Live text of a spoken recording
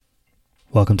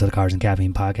Welcome to the Cars and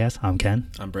Caffeine Podcast. I'm Ken.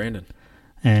 I'm Brandon.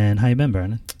 And how you been,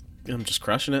 Brandon? I'm just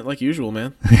crushing it like usual,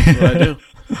 man. That's what I do.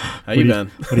 How you been?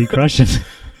 What are you crushing?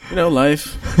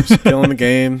 Life. Just killing the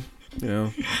game.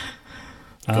 Going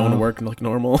to work like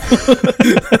normal.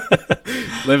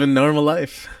 Living normal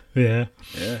life. Yeah.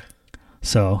 Yeah.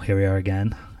 So here we are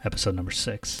again. Episode number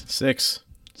 6. 6.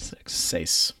 6.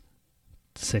 6.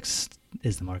 6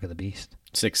 is the mark of the beast.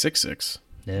 666.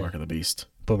 Yeah. Mark of the beast.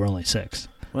 But we're only 6.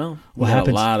 Well, What we got happens?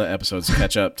 a lot of episodes to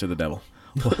catch up to the devil.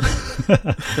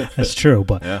 That's true.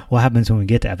 But Yeah. what happens when we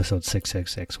get to episode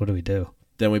 666? What do we do?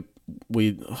 Then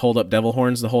we hold up devil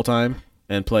horns the whole time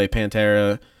and play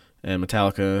Pantera and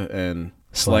Metallica and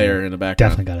Slayer in the background.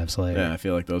 Definitely got to have Slayer. Yeah, I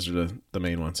feel like those are the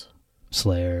main ones.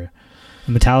 Slayer.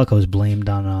 And Metallica was blamed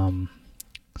on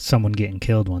someone getting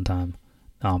killed one time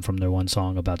from their one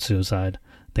song about suicide.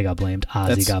 They got blamed.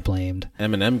 Ozzy got blamed.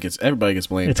 Everybody gets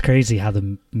blamed. It's crazy how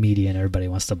the media and everybody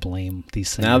wants to blame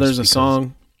these things. Now there's a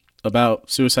song about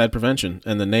suicide prevention,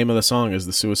 and the name of the song is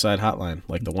the Suicide Hotline,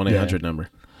 like the 1-800 number.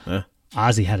 Yeah.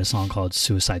 Ozzy had a song called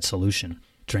Suicide Solution.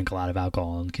 Drink a lot of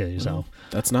alcohol and kill yourself.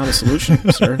 That's not a solution,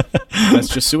 sir. That's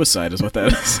just suicide is what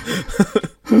that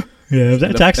is. Yeah,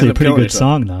 that's actually a pretty killing good yourself.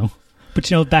 song, though. But,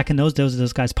 back in those days,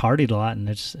 those guys partied a lot, and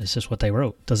it's just what they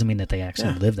wrote. Doesn't mean that they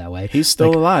actually lived that way. He's still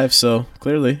Like, alive, so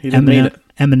clearly he didn't mean it.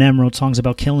 Eminem wrote songs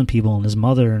about killing people, and his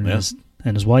mother and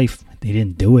his wife, they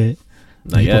didn't do it.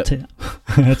 Not yet.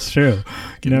 That's true.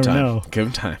 Give You him never time. know. Give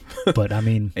him time. But, I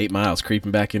mean, 8 miles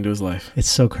creeping back into his life. it's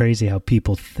so crazy how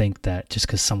people think that just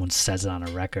because someone says it on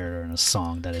a record or in a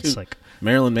song that it's Dude, like...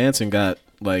 Marilyn Manson got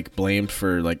blamed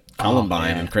for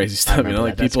Columbine and crazy stuff.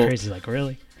 That's People. crazy. Like,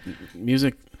 really?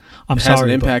 Music I'm has sorry,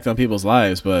 an impact on people's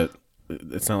lives, but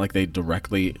it's not like they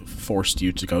directly forced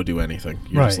you to go do anything.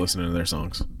 You're just Right. listening to their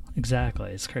songs.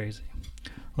 Exactly. It's crazy.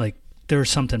 Like, there's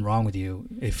something wrong with you.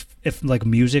 If like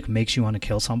music makes you want to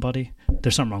kill somebody,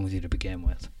 there's something wrong with you to begin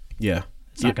with. Yeah.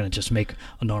 It's not going to just make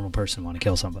a normal person want to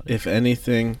kill somebody. If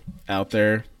anything out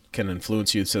there can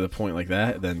influence you to the point like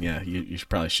that, then yeah, you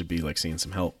probably should be seeing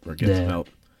some help or getting some help.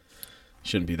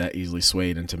 Shouldn't be that easily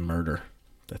swayed into murder.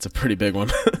 That's a pretty big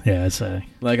one. Yeah, it's a...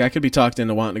 I could be talked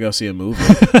into wanting to go see a movie.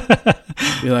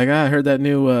 Be like, I heard that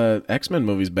new X-Men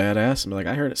movie's badass. And be like,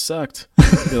 I heard it sucked.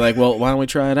 Be like, well, why don't we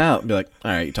try it out? And be like,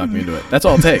 all right, you talked me into it. That's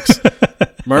all it takes.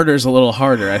 Murder's a little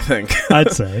harder, I think.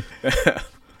 I'd say.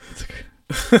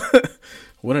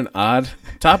 What an odd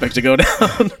topic to go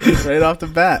down right off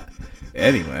the bat.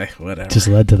 Anyway, whatever. Just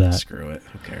led to that. Screw it.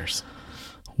 Who cares?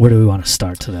 Where do we want to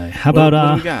start today? How What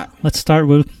about do we got? let's start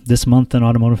with this month in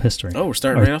automotive history. Oh, we're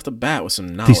starting Or right off the bat with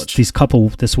some knowledge. These couple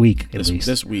this week at least.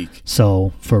 This week.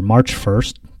 So for March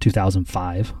 1st,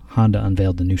 2005, Honda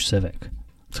unveiled the new Civic.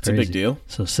 It's a big deal.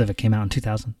 So Civic came out in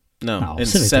 2000. No, in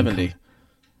Civic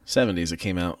 70s it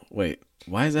came out. Wait,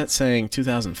 why is that saying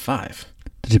 2005?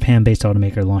 The Japan-based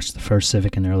automaker launched the first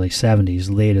Civic in the early 70s,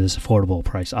 later this affordable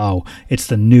price. Oh, it's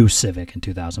the new Civic in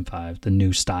 2005, the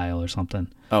new style or something.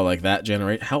 Oh, like that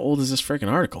generation? How old is this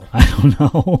freaking article? I don't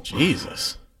know.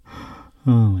 Jesus.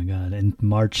 Oh, my God. And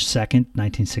March 2nd,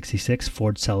 1966,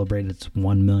 Ford celebrated its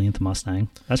 1 millionth Mustang.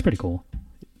 That's pretty cool.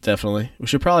 Definitely. We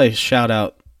should probably shout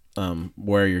out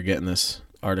where you're getting this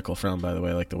article from, by the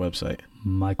way, like the website,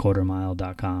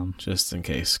 MyQuarterMile.com. just in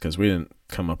case, because we didn't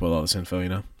come up with all this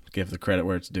info, Give the credit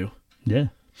where it's due. Yeah.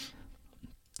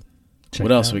 Check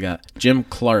What it else out. we got? Jim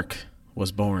Clark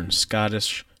was born,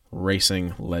 Scottish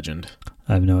racing legend.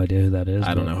 I have no idea who that is.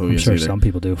 I don't but know who I'm he is sure either. some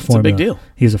people do. It's a big deal.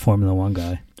 He was a Formula One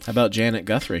guy. How about Janet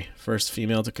Guthrie, first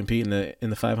female to compete in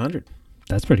the 500,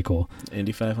 That's pretty cool.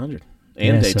 Indy 500,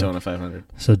 and Yeah, Daytona 500.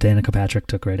 So Danica Patrick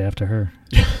took right after her.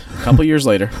 A couple years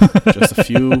later, just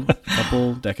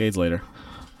couple decades later.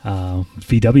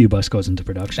 VW bus goes into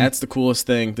production. That's the coolest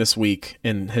thing this week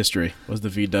in history was the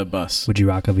VW bus. Would you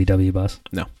rock a VW bus?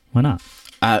 No. Why not?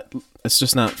 It's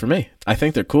just not for me. I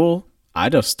think they're cool. I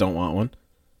just don't want one.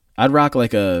 I'd rock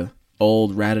a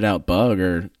old ratted out Bug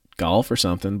or Golf or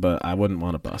something, but I wouldn't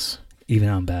want a bus. Even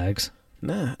on bags?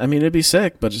 Nah, I mean, it'd be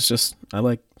sick, but it's just, I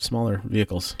like smaller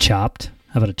vehicles. Chopped?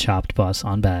 How about a chopped bus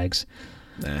on bags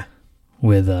Nah.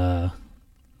 with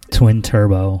twin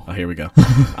turbo? Oh, here we go.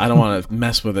 I don't want to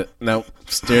mess with it. Nope.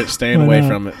 Staying Why away not?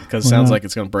 from it because it Why sounds not? like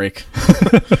it's going to break.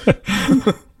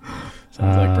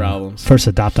 Sounds like problems. First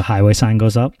adopt a highway sign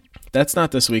goes up? That's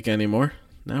not this week anymore.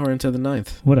 Now we're into the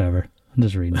 9th. Whatever. I'm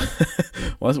just reading it.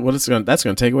 That's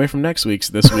going to take away from next week's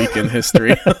This Week in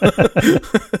History.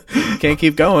 Can't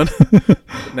keep going.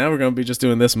 Now we're going to be just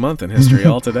doing this month in history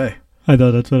all today. I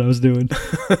thought that's what I was doing.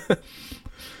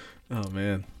 Oh,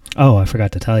 man. Oh, I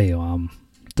forgot to tell you.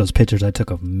 Those pictures I took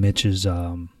of Mitch's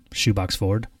shoebox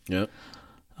Ford. Yep.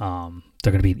 They're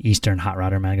going to be in Eastern Hot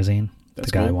Rodder magazine. That's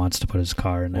the guy cool. wants to put his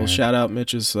car in there. Well, shout out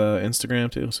Mitch's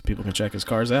Instagram too, so people can check his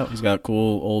cars out. He's got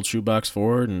cool old shoebox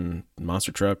Ford and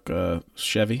monster truck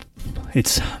Chevy.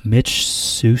 It's Mitch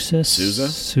Sousa.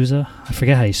 Sousa. I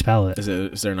forget how you spell it.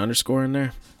 Is there an underscore in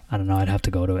there? I don't know. I'd have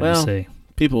to go to it Well, and see.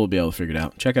 People will be able to figure it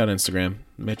out. Check out Instagram,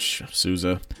 Mitch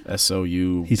Sousa,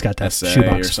 SOU. He's got that SA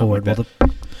shoebox Ford. Like well,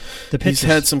 the he's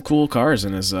had some cool cars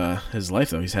in his life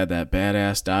though. He's had that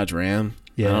badass Dodge Ram.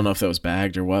 Yeah. I don't know if that was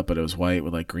bagged or what, but it was white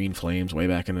with like green flames way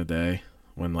back in the day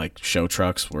when like show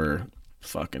trucks were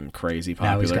fucking crazy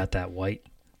popular. Now he's got that white.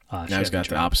 Now he's got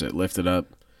the opposite, lifted up,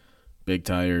 big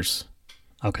tires.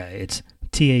 Okay, it's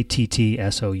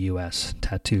TATTSOUS,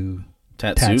 tattoo.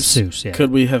 Tatsus? Yeah.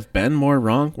 Could we have been more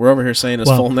wrong? We're over here saying his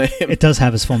full name. It does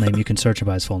have his full name. You can search it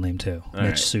by his full name too, Mitch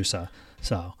right. Sousa.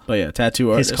 So, but yeah,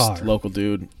 tattoo artist, his car. Local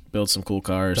dude, builds some cool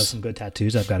cars. Does some good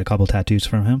tattoos. I've got a couple tattoos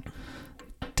from him.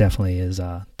 Definitely is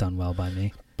done well by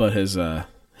me. But his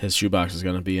shoebox is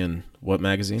going to be in what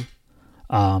magazine?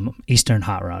 Eastern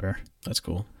Hot Rodder. That's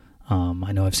cool.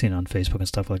 I know I've seen it on Facebook and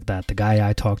stuff like that. The guy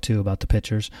I talked to about the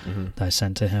pictures that I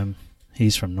sent to him,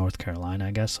 he's from North Carolina,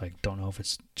 I guess. I don't know if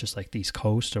it's just like the East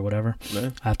Coast or whatever.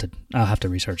 Yeah. I'll have to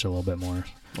research a little bit more.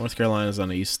 North Carolina's on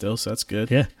the east still, so that's good.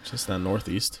 Yeah. Just on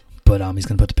northeast. But he's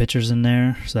going to put the pictures in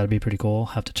there, so that'd be pretty cool.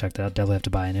 Have to check that out. Definitely have to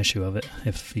buy an issue of it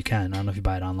if you can. I don't know if you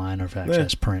buy it online or if it actually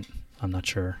has print. I'm not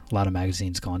sure. A lot of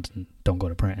magazines don't go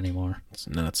to print anymore. It's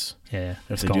nuts. Yeah.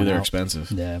 If they do, they're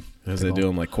expensive. Yeah. Because they do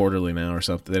them like quarterly now or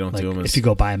something. They don't do them as... If you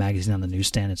go buy a magazine on the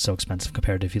newsstand, it's so expensive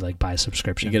compared to if you like buy a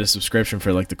subscription. You get a subscription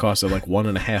for like the cost of like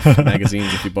 1.5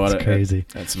 magazines if you bought it crazy.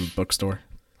 At some bookstore.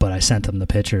 But I sent him the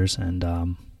pictures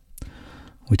and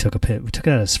we took it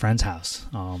at his friend's house.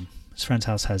 His friend's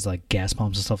house has like gas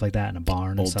pumps and stuff like that and a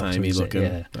barn and stuff. Old-timey looking.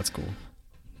 Yeah. That's cool.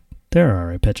 They're all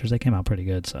right pictures. They came out pretty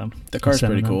good. So the car's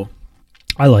pretty cool.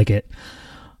 I like it.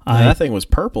 That thing was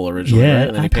purple originally, right?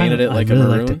 And then he painted it like a maroon. I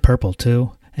really liked it purple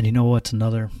too. And you know what's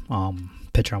another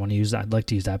picture I want to use? I'd like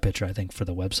to use that picture, I think, for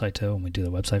the website too. When we do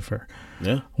the website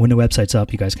when the website's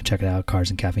up, you guys can check it out,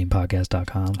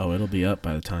 carsandcaffeinepodcast.com. Oh, it'll be up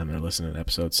by the time they're listening to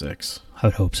episode 6. I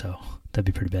would hope so. That'd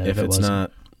be pretty bad if it it's wasn't.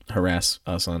 not. Harass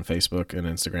us on Facebook and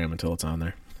Instagram until it's on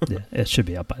there. Yeah, it should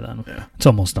be up by then. Yeah. It's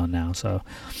almost done now, so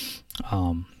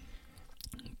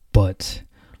but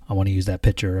I want to use that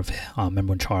picture of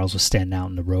remember when Charles was standing out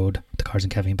in the road at the Cars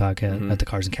and Caffeine podcast at the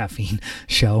Cars and Caffeine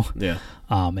show. Yeah.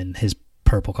 And his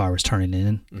purple car was turning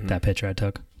in. That picture I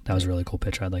took. That was a really cool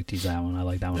picture. I'd like to use that one. I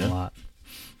like that one a lot.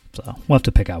 So we'll have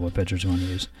to pick out what pictures we want to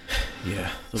use. Yeah.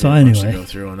 So anyway, to go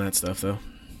through on that stuff though.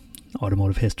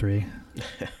 Automotive history.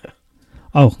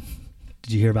 Oh,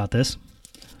 did you hear about this?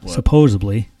 What?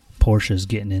 Supposedly, Porsche's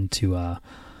getting into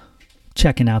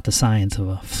checking out the science of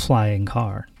a flying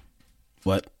car.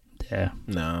 What? Yeah.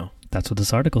 No. That's what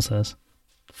this article says.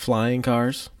 Flying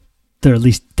cars? They're at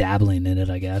least dabbling in it,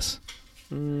 I guess.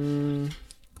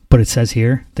 But it says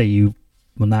here that you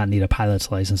will not need a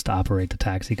pilot's license to operate the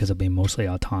taxi because it'll be mostly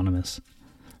autonomous.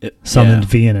 Summoned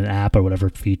via an app or whatever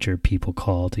feature people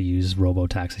call to use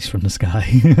robo-taxis from the sky.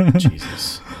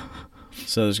 Jesus.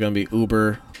 So there's going to be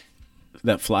Uber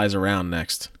that flies around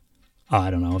next.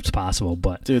 I don't know if it's possible,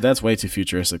 but... Dude, that's way too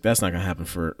futuristic. That's not going to happen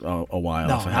for a while.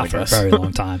 No, not for a very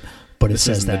long time. But it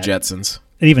says that... the Jetsons.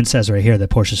 It even says right here that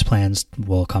Porsche's plans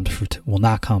will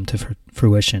not come to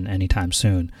fruition anytime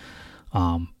soon.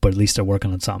 But at least they're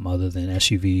working on something other than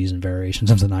SUVs and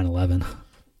variations of the 911.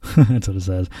 That's what it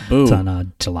says. Boo. It's on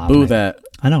Jalopnik. Boo that.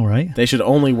 I know, right? They should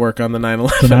only work on the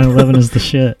 911. The 911 is the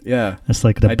shit. Yeah. It's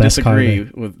like the best car. I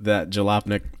disagree with that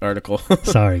Jalopnik article.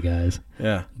 Sorry, guys.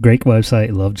 Yeah. Great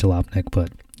website. Love Jalopnik,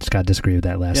 but just got to disagree with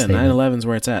that last statement. 911's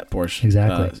where it's at, Porsche.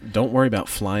 Exactly. Don't worry about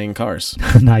flying cars.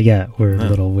 Not yet. We're a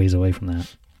little ways away from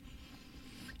that.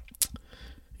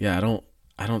 Yeah,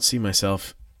 I don't see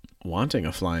myself wanting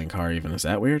a flying car even. Is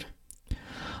that weird?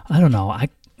 I don't know.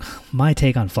 My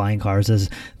take on flying cars is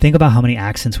think about how many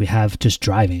accidents we have just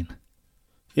driving.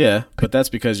 Yeah, but that's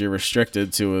because you're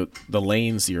restricted to the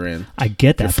lanes you're in. I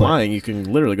get that. If you're flying, you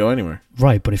can literally go anywhere.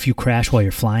 Right, but if you crash while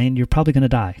you're flying, you're probably going to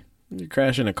die. You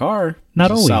crash in a car.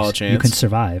 Not always. Solid chance. You can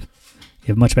survive. You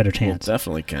have a much better chance. Well,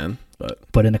 definitely can.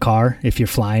 But in a car, if you're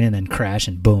flying and then crash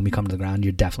and boom, you come to the ground,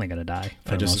 you're definitely going to die.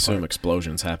 I just assume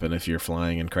explosions happen if you're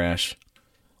flying and crash.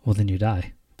 Well, then you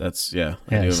die. I do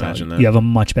imagine that. You have a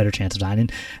much better chance of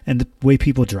dying. And the way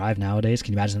people drive nowadays,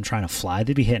 can you imagine them trying to fly?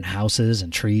 They'd be hitting houses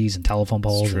and trees and telephone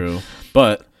poles. It's true.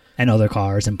 And other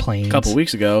cars and planes. A couple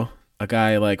weeks ago, a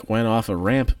guy went off a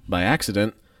ramp by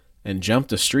accident and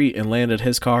jumped a street and landed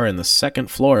his car in the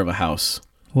second floor of a house.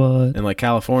 What? In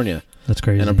California. That's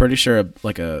crazy. And I'm pretty sure a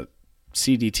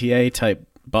CDTA type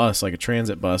bus, like a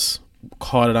transit bus,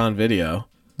 caught it on video.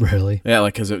 Really? Yeah,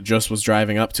 like because it just was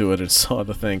driving up to it and saw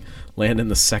the thing land in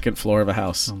the second floor of a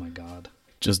house. Oh my God.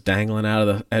 Just dangling out of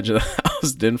the edge of the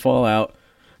house. Didn't fall out.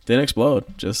 Didn't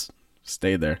explode. Just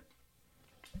stayed there.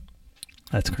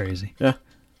 That's crazy. Yeah.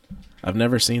 I've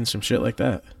never seen some shit like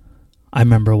that. I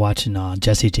remember watching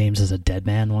Jesse James as a dead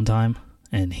man one time,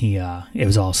 and he it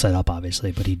was all set up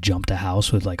obviously, but he jumped a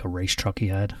house with like a race truck he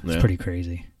had. It's pretty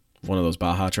crazy. One of those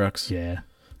Baja trucks. Yeah.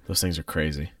 Those things are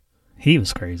crazy. He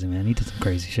was crazy, man. He did some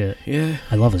crazy shit. Yeah.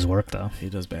 I love his work though. He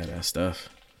does badass stuff.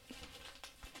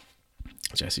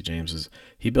 Jesse James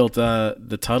he built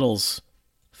the Tuttle's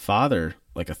father,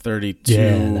 like a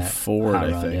 32 Ford,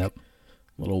 I think. Yep.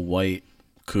 Little white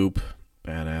coupe.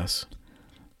 Badass.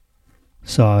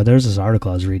 So there's this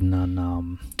article I was reading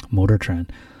on Motor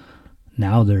Trend.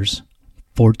 Now there's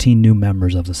 14 new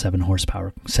members of the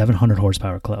 700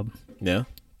 horsepower club. Yeah.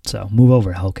 So move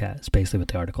over, Hellcat. Is basically what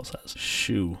the article says.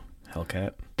 Shoo,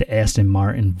 Hellcat. The Aston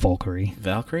Martin Valkyrie.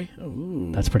 Valkyrie?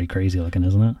 Ooh. That's pretty crazy looking,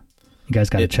 isn't it? You guys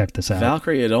got to check this out.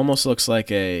 Valkyrie, it almost looks like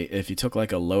if you took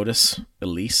like a Lotus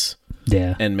Elise.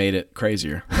 Yeah. And made it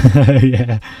crazier.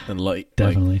 Yeah. And light.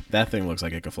 Definitely. Like, that thing looks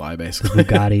like it could fly, basically.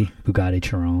 Bugatti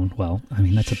Chiron. Well, I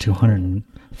mean, that's a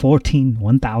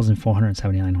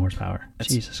 1,479 horsepower.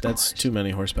 Jesus Christ. That's too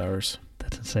many horsepowers.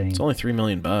 That's insane. It's only $3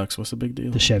 million. What's the big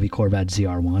deal? The Chevy Corvette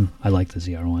ZR1. I like the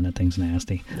ZR1. That thing's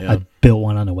nasty. Yeah. I built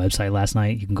one on the website last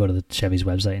night. You can go to the Chevy's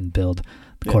website and build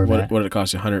the Corvette. What did it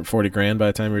cost you? $140,000 by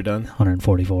the time you're done?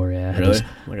 144. Yeah. Really?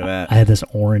 Look at that. I had this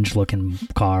orange looking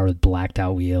car with blacked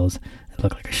out wheels. It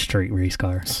looked like a straight race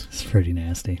car. It's pretty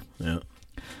nasty. Yeah.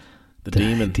 The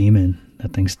Demon. Demon.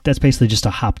 That's basically just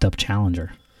a hopped up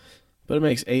Challenger. But it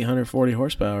makes 840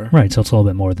 horsepower. Right, so it's a little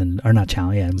bit more than, or not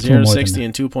Challenger, yeah. 0 to 60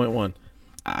 in 2.1.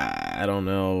 I don't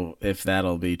know if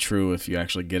that'll be true if you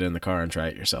actually get in the car and try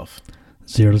it yourself.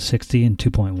 0 to 60 in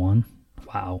 2.1?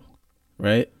 Wow.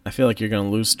 Right? I feel like you're going to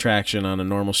lose traction on a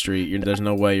normal street. There's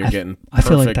no way you're getting I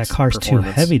feel like that car's too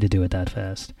heavy to do it that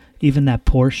fast. Even that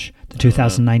Porsche, the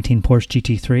 2019 Porsche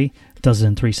GT3, does it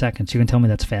in 3 seconds. You can tell me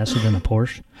that's faster than a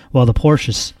Porsche? Well, the Porsche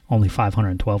is only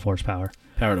 512 horsepower.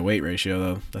 Power to weight ratio,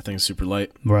 though. That thing's super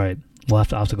light. Right. I'll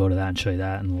have to go to that and show you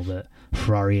that in a little bit.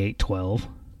 Ferrari 812.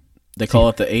 They call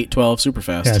it the 812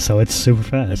 Superfast. Yeah, so it's super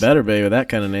fast. It better be with that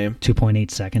kind of name.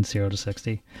 2.8 seconds, 0 to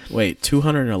 60. Wait,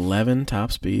 211 top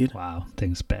speed? Wow,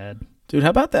 thing's bad. Dude,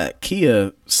 how about that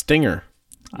Kia Stinger?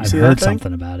 I've heard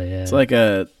something about it, yeah. It's like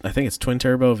I think it's twin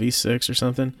turbo V6 or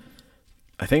something.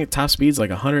 I think top speed's like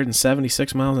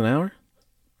 176 miles an hour.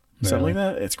 Really? Something like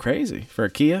that. It's crazy for a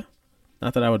Kia.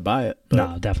 Not that I would buy it. But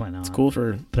no, definitely not. It's cool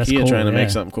for Kia trying to make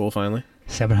something cool finally.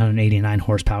 789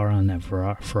 horsepower on that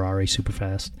Ferrari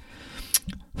Superfast.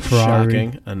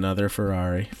 Shocking. Another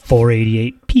Ferrari.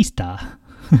 488 Pista.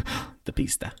 The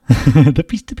Pista. The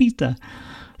Pista.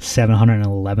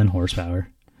 711 horsepower.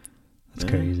 That's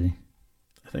crazy.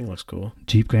 That thing looks cool.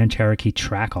 Jeep Grand Cherokee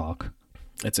Trackhawk.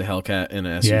 It's a Hellcat in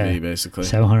an SUV, basically.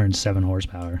 707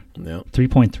 horsepower. Yep.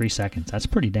 3.3 seconds. That's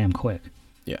pretty damn quick.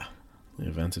 Yeah. The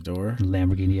Aventador.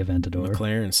 Lamborghini Aventador.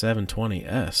 McLaren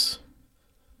 720S.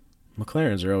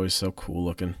 McLarens are always so cool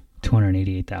looking.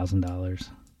 $288,000.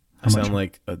 I sound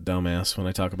like a dumbass when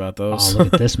I talk about those. Oh,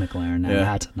 look at this McLaren now. Yeah.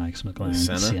 That's a nice McLaren.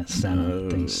 Senna? Yeah, Senna.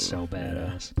 Thing's so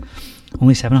badass. Yeah.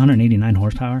 Only 789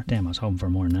 horsepower? Damn, I was hoping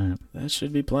for more than that. That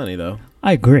should be plenty, though.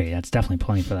 I agree. That's definitely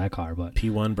plenty for that car. But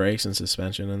P1 brakes and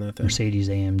suspension in that thing.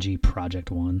 Mercedes-AMG Project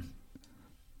 1.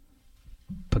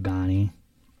 Pagani.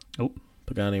 Oh.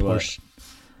 Pagani Porsche.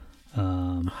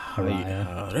 Haraya.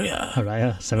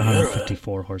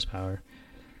 754 horsepower.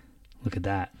 Look at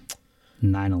that.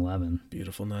 911.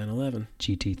 Beautiful 911.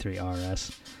 GT3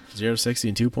 RS. 0 to 60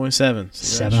 in 2.7.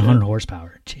 700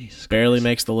 horsepower. Jesus Barely Christ.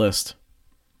 Makes the list.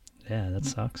 Yeah, that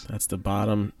sucks. That's the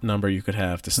bottom number you could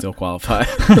have to still qualify.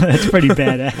 That's pretty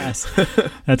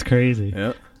badass. That's crazy.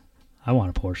 Yep. I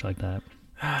want a Porsche like that.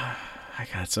 I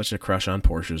got such a crush on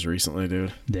Porsches recently,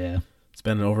 dude. Yeah. It's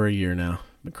been over a year now.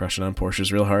 Been crushing on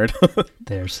Porsches real hard.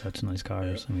 They're such nice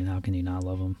cars. Yeah. I mean, how can you not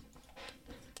love them?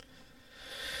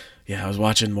 Yeah, I was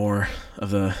watching more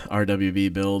of the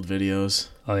RWB build videos.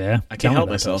 Oh, yeah? I can't help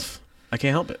myself. I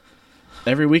can't help it.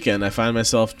 Every weekend, I find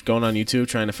myself going on YouTube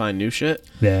trying to find new shit.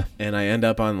 Yeah. And I end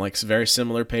up on like very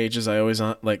similar pages. I always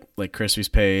on like Crispy's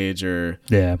page or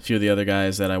a few of the other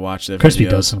guys that I watch their Crispy videos.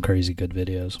 does some crazy good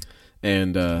videos.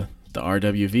 And the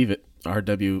RWB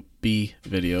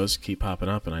videos keep popping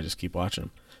up, and I just keep watching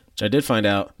them. Which I did find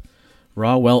out,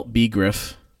 Raw Welt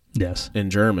Begriff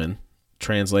in German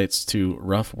translates to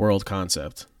Rough World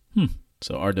Concept.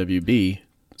 So RWB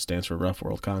stands for Rough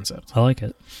World Concept. I like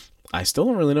it. I still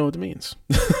don't really know what it means.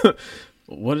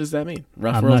 What does that mean?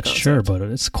 Rough I'm world not concept. Sure, but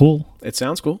it's cool. It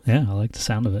sounds cool. Yeah, I like the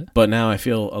sound of it. But now I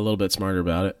feel a little bit smarter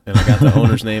about it, and I got the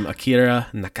owner's name, Akira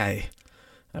Nakai.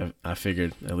 I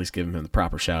figured at least give him the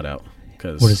proper shout out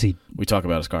because what is he? We talk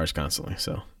about his cars constantly.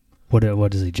 So what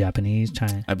is he? Japanese,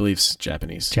 China? I believe it's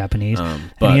Japanese. Japanese,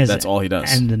 but that's all he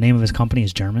does. And the name of his company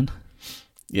is German.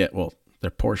 Yeah, well,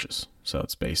 they're Porsches, so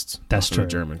it's based. That's true.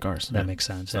 German cars. That makes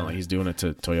sense. It's not like he's doing it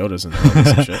to Toyotas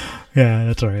and shit. Yeah,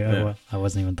 that's right. Yeah. I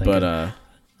wasn't even thinking. But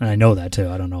and I know that too.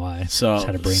 I don't know why. So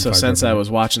since I was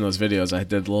watching those videos, I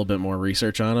did a little bit more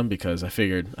research on them because I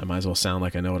figured I might as well sound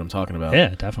like I know what I'm talking about. Yeah,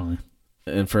 definitely.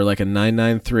 And for like a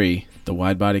 993, the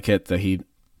wide body kit that he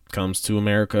comes to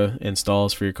America,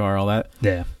 installs for your car, all that.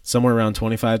 Yeah. Somewhere around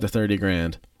 25 to 30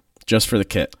 grand just for the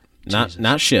kit.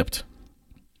 Not shipped.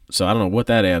 So I don't know what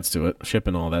that adds to it,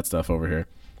 shipping all that stuff over here.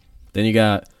 Then you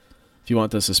got, if you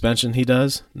want the suspension he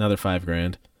does, another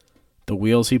 $5,000. The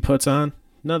wheels he puts on,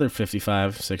 another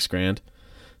 $6 grand.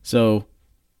 So,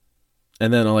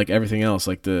 and then like everything else,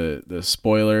 like the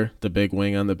spoiler, the big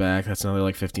wing on the back, that's another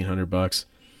like $1,500.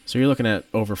 So you're looking at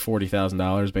over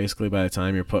 $40,000 basically by the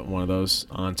time you're putting one of those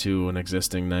onto an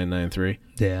existing 993.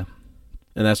 Yeah.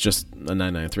 And that's just a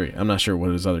 993. I'm not sure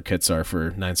what his other kits are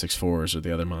for 964s or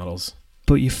the other models.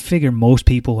 But you figure most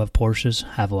people who have Porsches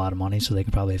have a lot of money, so they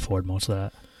can probably afford most of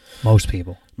that. Most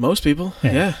people.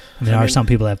 Yeah. I mean, there are some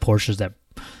people that have Porsches that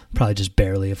probably just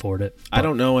barely afford it. I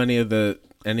don't know any of the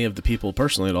people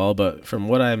personally at all, but from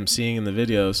what I'm seeing in the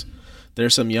videos,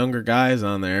 there's some younger guys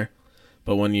on there.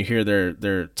 But when you hear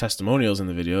their testimonials in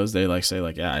the videos, they like say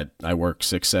like, yeah, I work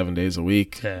 6-7 days a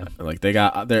week. Yeah. Like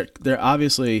they're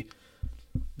obviously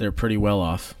they're pretty well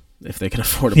off if they can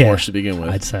afford a Porsche to begin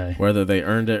with. I'd say whether they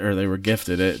earned it or they were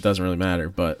gifted it doesn't really matter.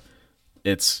 But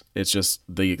it's just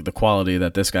the quality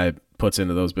that this guy puts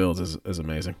into those builds is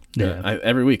amazing. Yeah.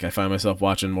 Every week I find myself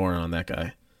watching more on that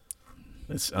guy.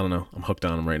 I don't know. I'm hooked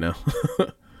on him right now.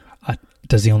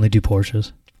 Does he only do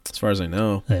Porsches? As far as I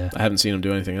know. Yeah. I haven't seen him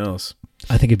do anything else.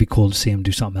 I think it'd be cool to see him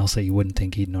do something else that you wouldn't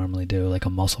think he'd normally do, like a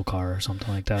muscle car or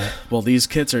something like that. Well, these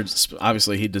kits are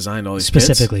obviously he designed all these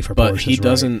specifically kits, for but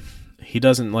Porsches. He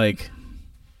doesn't like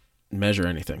measure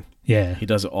anything. Yeah, he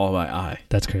does it all by eye.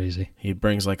 That's crazy. He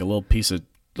brings like a little piece of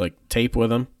like tape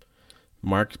with him,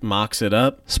 mocks it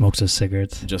up, smokes his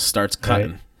cigarettes, and just starts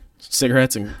cutting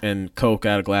cigarettes and Coke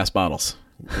out of glass bottles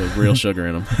with real sugar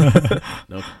in them.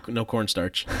 No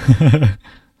cornstarch.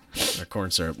 Or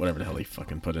corn syrup, whatever the hell he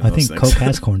fucking put in those things. I think Coke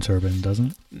has corn syrup in it, doesn't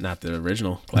it? Not the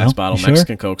original glass bottle.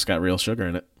 Mexican Coke's got real sugar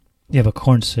in it. Yeah, but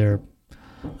corn syrup,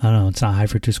 I don't know, it's not high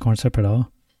fructose corn syrup at all?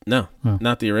 No,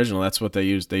 not the original. That's what they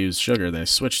use. They use sugar. They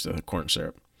switched to corn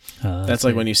syrup. That's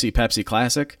like when you see Pepsi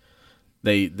Classic,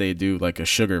 they do like a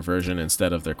sugar version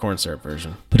instead of their corn syrup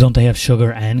version. But don't they have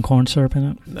sugar and corn syrup in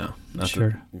it? No. Not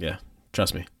sure. Yeah,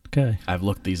 trust me. Okay. I've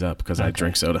looked these up because I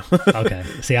drink soda. Okay.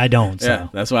 See, I don't. So. Yeah,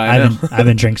 that's why I know. I've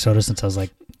been drinking soda since I was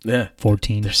like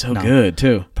 14. They're so good,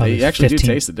 too. Probably you actually 15,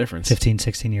 do taste the difference. 15,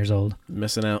 16 years old.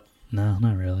 Missing out. No,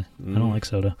 not really. I don't like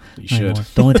soda. You should.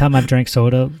 The only time I've drank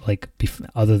soda, like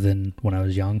other than when I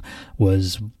was young,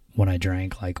 was when I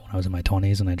drank, like when I was in my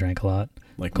 20s and I drank a lot.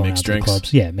 Like going mixed drinks?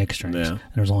 Clubs. Yeah, mixed drinks. Yeah.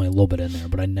 There was only a little bit in there,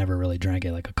 but I never really drank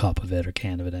it like a cup of it or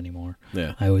can of it anymore.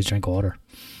 Yeah. I always drank water.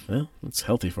 Well, it's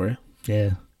healthy for you.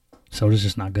 Yeah. Soda's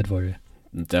just not good for you.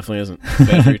 It definitely isn't.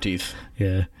 Bad for your teeth.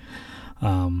 Yeah.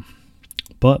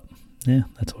 But, yeah,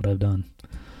 that's what I've done.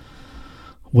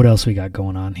 What else we got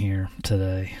going on here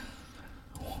today?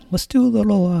 Let's do a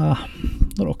little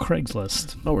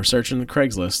Craigslist. Oh, we're searching the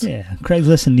Craigslist. Yeah,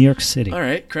 Craigslist in New York City. All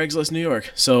right, Craigslist, New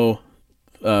York. So,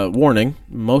 warning,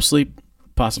 mostly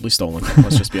possibly stolen.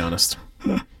 Let's just be honest.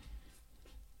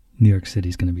 New York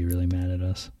City's going to be really mad at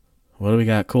us. What do we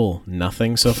got? Cool.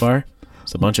 Nothing so far?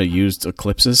 It's a bunch of used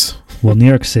Eclipses. Well, New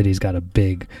York City's got a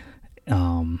big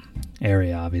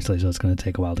area, obviously, so it's going to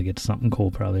take a while to get to something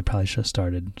cool. Probably should have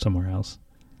started somewhere else.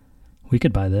 We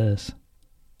could buy this.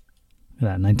 Look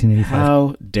at that, 1985.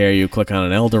 How dare you click on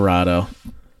an Eldorado?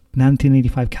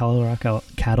 1985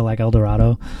 Cadillac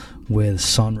Eldorado with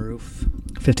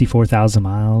sunroof, 54,000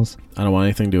 miles. I don't want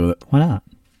anything to do with it. Why not?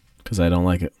 Because I don't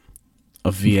like it.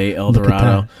 A V8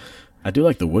 Eldorado. I do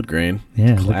like the wood grain.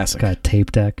 Yeah, classic. Got a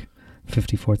tape deck,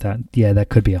 54,000. Yeah, that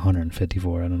could be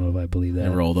 154. I don't know if I believe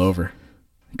that. It rolled over.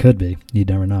 It could be. You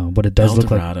never know. But it does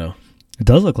Eldorado. It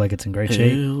does look like it's in great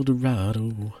shape.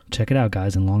 Eldorado. Check it out,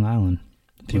 guys, in Long Island.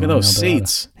 Look at those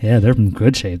seats. Yeah, they're in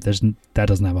good shape. That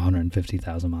doesn't have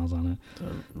 150,000 miles on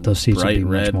it. Those seats would be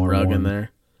much more rug warm. In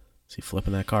there. Is he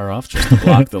flipping that car off just to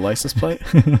block the license plate?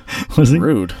 Was he?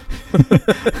 Rude.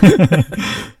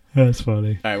 That's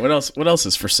funny. All right, what else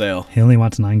is for sale? He only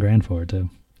wants $9,000 for it too.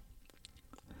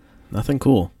 Nothing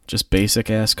cool. Just basic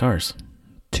ass cars.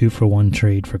 2-for-1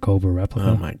 trade for Cobra replica.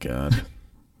 Oh my god.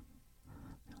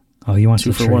 Oh, he wants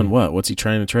 2 for 1 what? What's he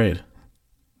trying to trade?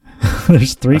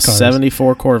 There's 3 cars. A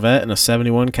 74 Corvette and a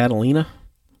 71 Catalina?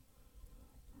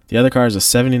 The other car is a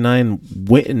 79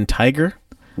 Witten Tiger?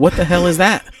 What the hell is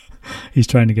that? He's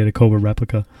trying to get a Cobra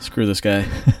replica. Screw this guy.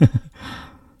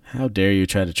 How dare you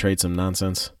try to trade some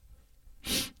nonsense?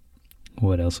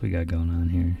 What else we got going on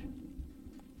here?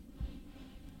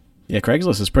 Yeah,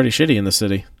 Craigslist is pretty shitty in the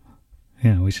city.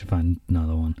 Yeah, we should find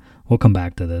another one. We'll come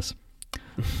back to this.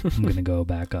 I'm going to go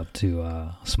back up to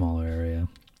a smaller area.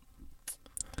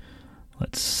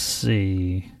 Let's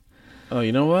see. Oh,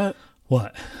 you know what?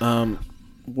 What?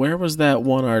 Where was that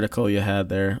one article you had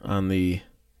there on the...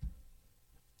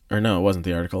 Or no, it wasn't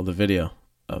the article, the video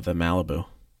of the Malibu.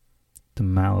 The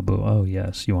Malibu. Oh,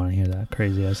 yes. You want to hear that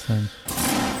crazy-ass thing?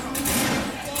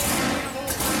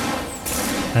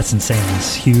 That's insane.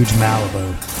 This huge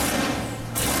Malibu.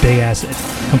 Big-ass,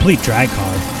 complete drag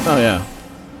car. Oh, yeah.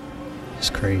 It's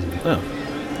crazy. Oh.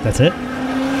 That's it?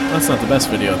 That's not the best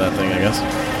video of that thing, I guess.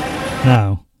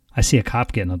 No. I see a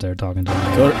cop getting up there talking to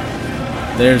him.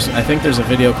 I think there's a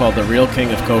video called The Real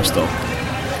King of Coastal.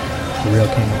 The Real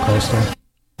King of Coastal.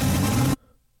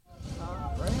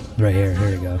 Right here.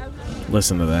 Here we go.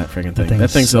 Listen to that freaking thing. That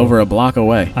thing's over a block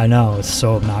away. I know. It's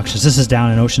so obnoxious. This is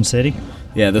down in Ocean City?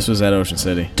 Yeah, this was at Ocean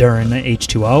City. During the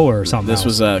H2O or something This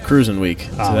was Cruising Week,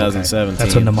 2017. Okay.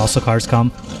 That's when the muscle cars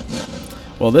come?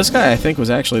 Well, this guy, I think, was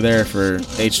actually there for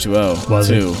H2O, was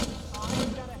too. It?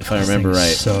 If I remember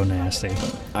right. So nasty.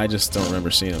 I just don't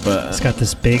remember seeing it. But it's got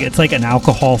this big... It's like an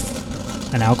alcohol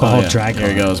drag car. Here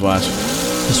he goes. Watch.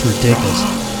 Just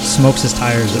ridiculous. Smokes his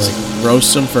tires. Just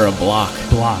roasts him for a block.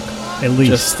 At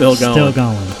least. Just still going.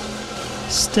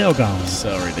 Still going.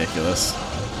 So ridiculous.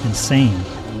 Insane.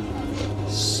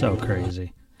 So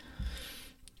crazy.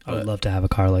 I would love to have a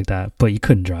car like that, but you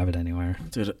couldn't drive it anywhere.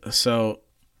 Dude, so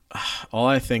all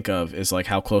I think of is like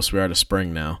how close we are to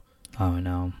spring now. Oh, I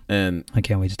know. And I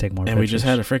can't wait to take more pictures. And we just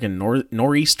had a freaking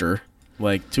nor'easter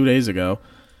like 2 days ago.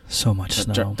 So much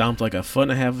snow. Dumped like 1.5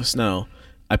 feet of snow.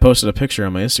 I posted a picture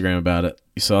on my Instagram about it.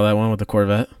 You saw that one with the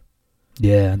Corvette?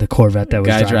 Yeah, the Corvette that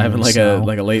was driving like a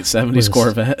late 70s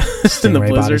Corvette in the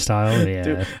blizzard style. Yeah.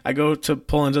 Dude, I go to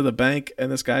pull into the bank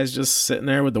and this guy's just sitting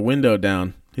there with the window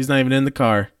down. He's not even in the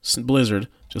car. Blizzard,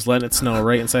 just letting it snow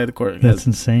right inside the Corvette. That's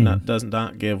insane. Does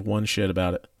not give one shit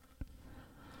about it.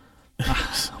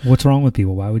 What's wrong with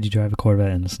people? Why would you drive a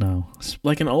Corvette in the snow?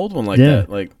 Like an old one like that.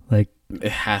 Like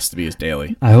it has to be his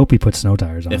daily. I hope he put snow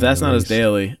tires on. If that's not his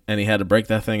daily and he had to break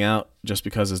that thing out just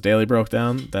because his daily broke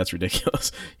down, that's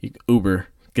ridiculous. Uber.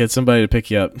 Get somebody to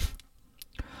pick you up.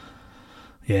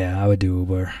 Yeah, I would do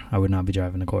Uber. I would not be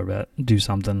driving a Corvette. Do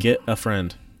something. Get a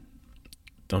friend.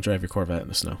 Don't drive your Corvette in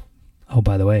the snow. Oh,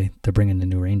 by the way, they're bringing the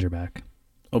new Ranger back.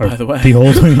 Oh, by the way. The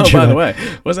old Ranger. Oh, by the way.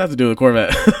 What does that have to do with the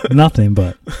Corvette? Nothing,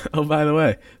 but. Oh, by the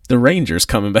way. The Ranger's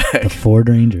coming back. The Ford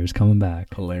Ranger's coming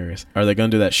back. Hilarious. Are they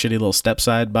going to do that shitty little step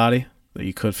side body that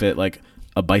you could fit like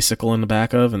a bicycle in the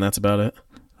back of and that's about it?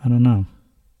 I don't know.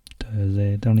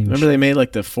 They don't even. Remember they made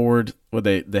like the Ford,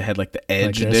 they had like the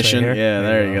Edge like edition? Right yeah,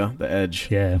 there you go. The Edge.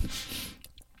 Yeah.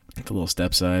 The little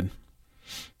step side.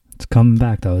 It's coming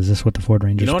back though. Is this what the Ford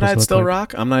Ranger's You know what I'd still like?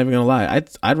 rock? I'm not even going to lie.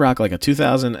 I'd rock like a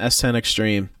 2000 S10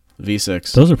 Extreme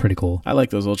V6. Those are pretty cool. I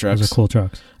like those little trucks. Those are cool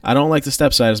trucks. I don't like the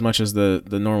step side as much as the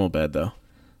normal bed though.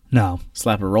 No.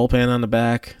 Slap a roll pan on the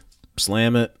back,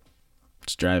 slam it,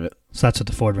 just drive it. So that's what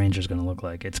the Ford Ranger's going to look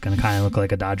like. It's going to kind of look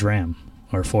like a Dodge Ram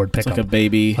or a Ford pickup. It's like a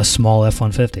baby. A small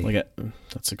F-150.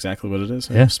 That's exactly what it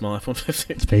is. Yeah. Small F-150.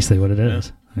 It's basically what it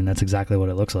is. I mean, that's exactly what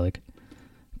it looks like.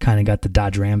 Kind of got the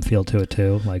Dodge Ram feel to it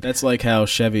too. Like that's like how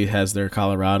Chevy has their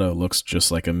Colorado. Looks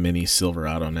just like a mini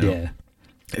Silverado now. Yeah.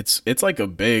 It's like a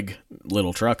big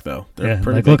little truck though. They're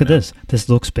pretty like look at this. This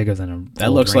looks bigger than a.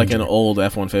 That looks Ranger. like an old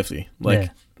F-150.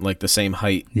 Like the same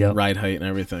height, ride height, and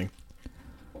everything.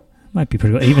 Might be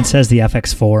pretty cool. It even says the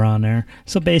FX4 on there.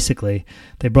 So basically,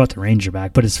 they brought the Ranger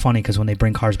back. But it's funny because when they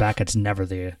bring cars back, it's never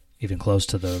even close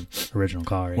to the original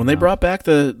car. When they brought back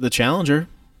the Challenger,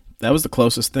 that was the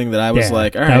closest thing that I was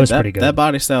like, all right, that was pretty good. That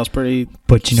body style is pretty.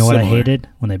 But you know similar. what I hated?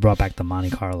 When they brought back the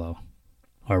Monte Carlo.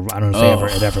 Or I don't know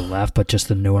if it ever left, but just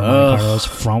the newer Monte Carlos,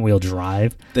 front wheel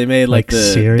drive. They made like the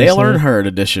seriously? Dale Earnhardt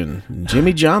edition,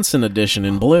 Jimmy Johnson edition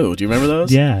in blue. Do you remember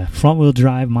those? Yeah, front wheel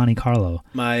drive Monte Carlo.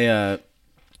 My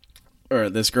or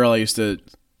this girl I used to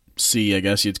see, I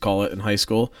guess you'd call it, in high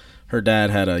school. Her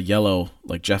dad had a yellow,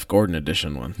 like Jeff Gordon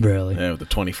edition one. Really? Yeah, with the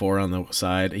 24 on the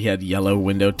side. He had yellow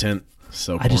window tint.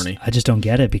 So corny. I just don't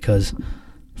get it because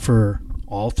for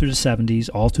all through the 70s,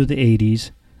 all through the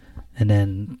 80s, and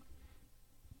then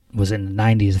was in the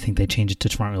 90s. I think they changed it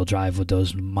to front wheel drive with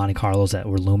those Monte Carlos that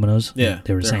were Luminos. Yeah,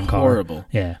 they were the same car. Horrible.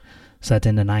 Yeah, so that's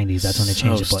in the 90s. That's when they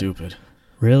changed it. So stupid.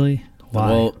 Really? Why?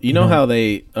 Well, you know how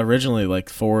they originally, like,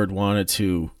 Ford wanted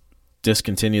to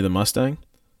discontinue the Mustang?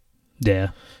 Yeah.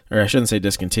 Or I shouldn't say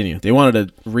discontinue. They wanted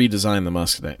to redesign the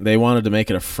Mustang. They wanted to make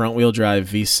it a front-wheel drive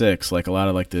V6, like a lot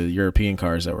of like the European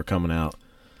cars that were coming out.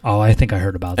 Oh, I think I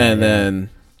heard about that. And then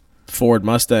Ford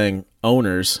Mustang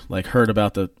owners like heard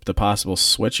about the possible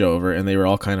switchover, and they were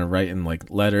all kind of writing like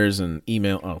letters and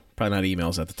email. Oh, probably not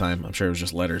emails at the time. I'm sure it was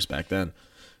just letters back then.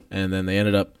 And then they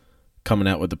ended up coming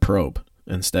out with the Probe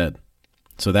instead.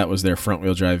 So that was their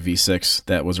front-wheel drive V6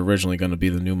 that was originally going to be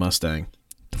the new Mustang.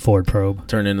 The Ford Probe.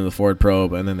 Turned into the Ford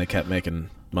Probe, and then they kept making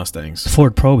Mustangs. The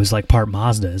Ford Probe is like part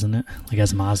Mazda, isn't it? Like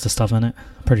has Mazda stuff in it.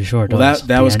 I'm pretty sure it does.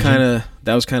 That was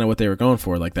kind of what they were going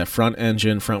for, like that front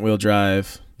engine, front wheel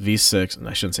drive V6. And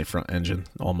I shouldn't say front engine.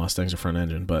 All Mustangs are front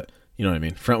engine, but you know what I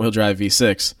mean. Front wheel drive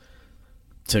V6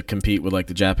 to compete with like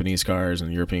the Japanese cars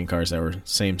and European cars that were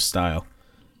same style.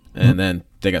 And then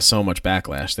they got so much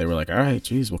backlash. They were like, "All right,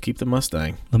 geez, we'll keep the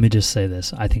Mustang." Let me just say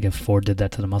this: I think if Ford did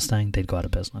that to the Mustang, they'd go out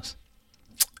of business.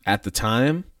 At the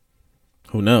time,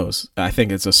 who knows? I think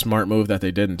it's a smart move that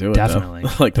they didn't do it. Definitely.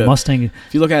 Like the Mustang.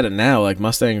 If you look at it now, like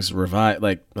Mustangs revive.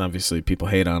 Like obviously, people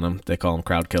hate on them. They call them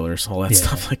crowd killers, all that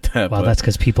stuff like that. Well, that's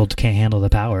because people can't handle the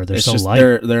power. They're so light.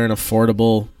 They're an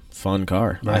affordable, fun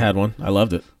car. Right. I had one. I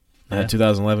loved it. I had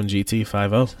 2011 GT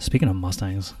 5.0. Speaking of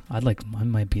Mustangs, I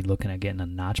might be looking at getting a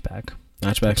notchback.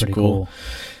 Notchbacks are cool.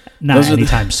 Not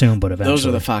anytime soon, but eventually. Those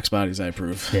are the Fox bodies I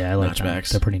approve. Yeah, I like notchbacks.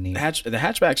 They're pretty neat. The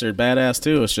hatchbacks are badass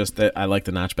too. It's just that I like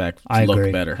the notchback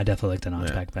look better. I definitely like the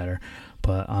notchback better.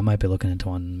 But I might be looking into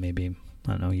one maybe,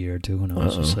 I don't know, a year or two. Who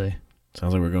knows? We'll see.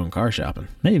 Sounds like we're going car shopping.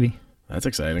 Maybe. That's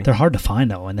exciting. They're hard to find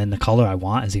though, and then the color I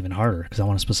want is even harder because I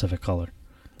want a specific color.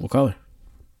 What color?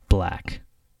 Black.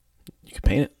 You can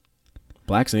paint it.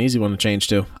 Black's an easy one to change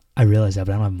too. I realize that,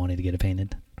 but I don't have money to get it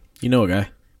painted. You know a guy.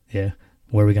 Yeah.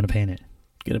 Where are we going to paint it?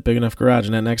 Get a big enough garage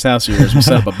in that next house of yours. We'll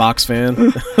set up a box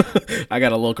fan. I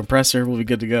got a little compressor. We'll be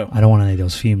good to go. I don't want any of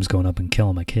those fumes going up and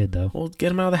killing my kid, though. Well,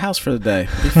 get him out of the house for the day.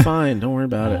 It'll be fine. Don't worry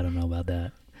about it. I don't know about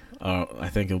that. I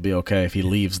think it'll be okay if he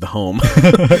leaves the home.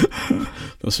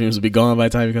 Those fumes will be gone by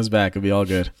the time he comes back. It'll be all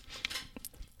good.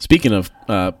 Speaking of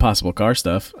possible car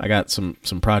stuff, I got some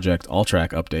Project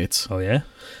All-Track updates. Oh, yeah?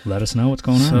 Let us know what's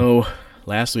going on. So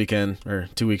last weekend, or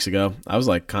 2 weeks ago, I was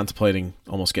like contemplating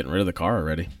almost getting rid of the car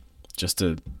already just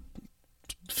to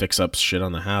fix up shit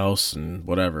on the house and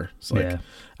whatever. It's like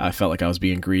I felt like I was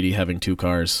being greedy having two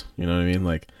cars. You know what I mean?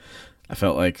 Like I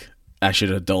felt like I should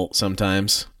adult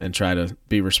sometimes and try to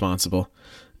be responsible.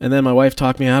 And then my wife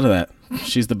talked me out of that.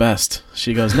 She's the best.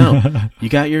 She goes, "No, you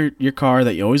got your car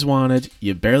that you always wanted.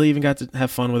 You barely even got to have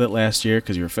fun with it last year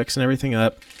because you were fixing everything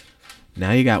up.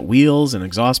 Now you got wheels and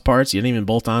exhaust parts. You didn't even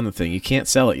bolt on the thing. You can't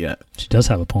sell it yet." She does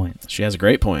have a point. She has a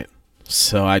great point.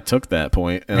 So I took that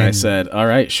point and I said, "All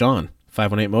right, Sean,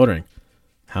 518 Motoring,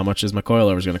 how much is my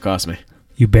coilovers going to cost me?"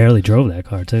 You barely drove that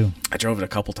car, too. I drove it a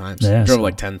couple times. Yeah, I drove it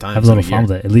like 10 times. I have a little fun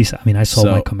with it. At least, I mean, I sold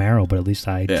my Camaro, but at least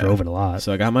I drove it a lot.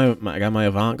 So I got my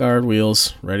Avant-Garde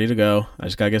wheels ready to go. I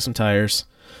just got to get some tires.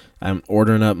 I'm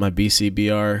ordering up my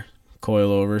BCBR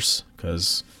coilovers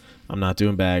because I'm not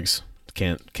doing bags.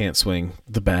 Can't swing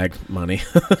the bag money.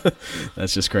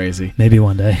 That's just crazy. Maybe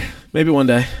one day,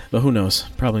 but who knows?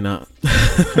 Probably not.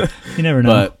 You never know.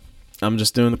 But I'm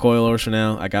just doing the coilovers for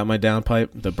now. I got my downpipe,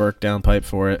 the Burke downpipe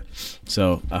for it.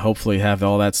 So I hopefully have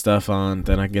all that stuff on.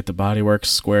 Then I can get the bodywork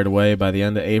squared away by the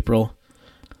end of April.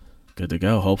 Good to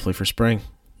go, hopefully for spring.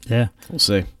 Yeah. We'll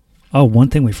see. Oh, one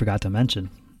thing we forgot to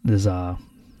mention is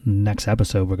next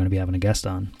episode we're going to be having a guest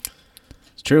on.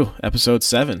 It's true. Episode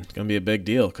 7 going to be a big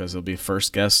deal because it'll be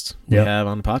first guest we have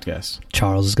on the podcast.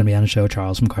 Charles is going to be on the show.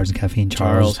 Charles from Cars and Caffeine.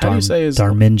 Charles how do you say his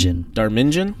Darminjan.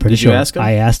 Darminjan? Pretty Did sure. You ask him?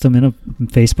 I asked him in a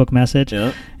Facebook message,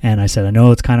 and I said, I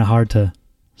know it's kind of hard to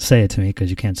say it to me because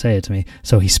you can't say it to me.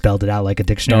 So he spelled it out like a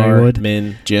dictionary would.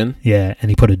 Darminjan. Yeah, and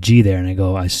he put a G there, and I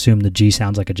go, I assume the G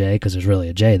sounds like a J because there's really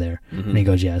a J there. Mm-hmm. And he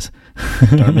goes, yes.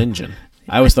 Darminjan.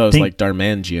 I always thought it was like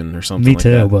Darmangian or something like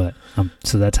that. Me too, but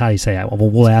so that's how you say it. Well,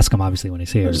 we'll ask him obviously when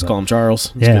he's here. I just call him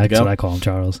Charles. Yeah, that's what I call him,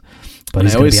 Charles. But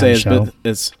he's I always say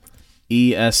it's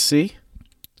ESC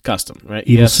Custom, right?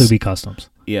 Evil Subi Customs.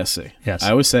 ESC. Yes.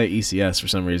 I always say ECS for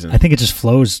some reason. I think it just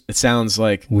flows. It sounds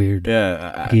like weird.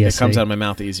 Yeah, it comes out of my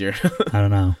mouth easier. I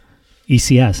don't know.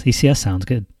 ECS. ECS sounds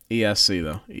good. ESC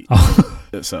though.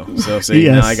 So see,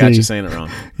 now I got you saying it wrong.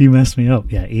 You messed me up.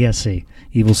 Yeah, ESC,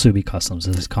 Evil Subi Customs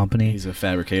is his company. He's a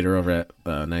fabricator over at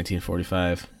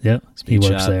 1945. Yep, he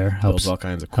works there. Helps all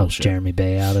kinds of cool shit. Jeremy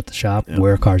Bay out at the shop,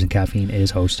 where Cars and Caffeine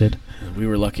is hosted. We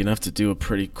were lucky enough to do a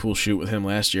pretty cool shoot with him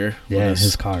last year. Yeah,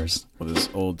 his cars. With his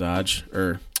old Dodge,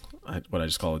 or what I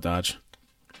just call a Dodge.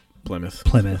 Plymouth.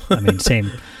 I mean,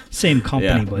 same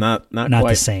company, but not quite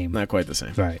the same. Not quite the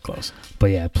same. Right. Close.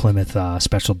 But yeah, Plymouth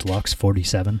Special Deluxe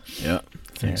 47. Yeah.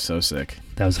 Thing's so sick.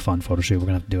 That was a fun photo shoot. We're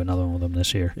going to have to do another one with them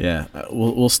this year. Yeah.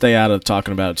 We'll stay out of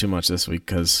talking about it too much this week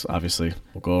because obviously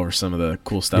we'll go over some of the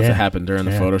cool stuff that happened during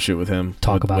the photo shoot with him.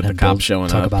 Talk about him the cops showing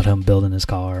up. Talk about him building his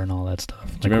car and all that stuff.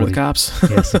 Do you remember the cops?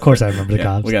 Yes, of course I remember the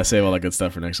cops. We got to save all that good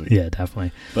stuff for next week. Yeah,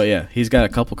 definitely. But yeah, he's got a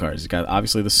couple cars. He's got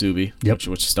obviously the Subi,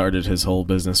 which started his whole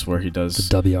business where he does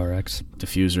the WRX.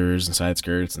 Diffusers and side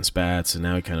skirts and spats, and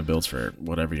now he kind of builds for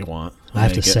whatever you want. I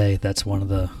have to say that's one of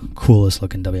the coolest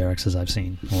looking WRXs I've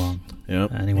seen along.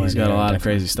 Yep. He's got a lot of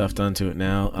crazy stuff done to it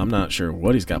now. I'm not sure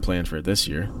what he's got planned for it this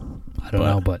year. I don't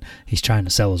know, but he's trying to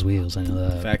sell his wheels. I know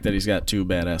the fact that he's got two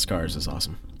badass cars is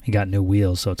awesome. He got new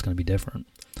wheels, so it's going to be different.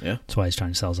 Yeah. That's why he's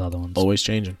trying to sell his other ones. Always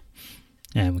changing.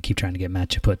 And we keep trying to get Matt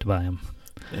Chaput to buy them.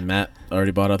 And Matt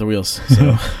already bought other wheels,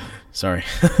 so sorry.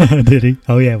 Did he?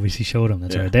 Oh, yeah, he showed him.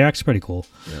 That's right. They're actually pretty cool.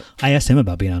 Yep. I asked him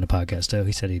about being on the podcast, too.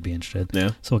 He said he'd be interested. Yeah.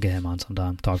 So we'll get him on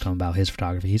sometime, talk to him about his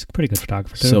photography. He's a pretty good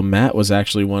photographer, too. So Matt was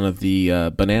actually one of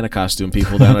the banana costume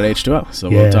people down at H2O, so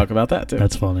we'll talk about that, too.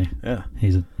 That's funny. Yeah.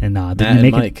 Matt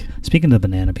and Mike. Speaking of the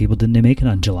banana people, didn't they make it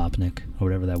on Jalopnik or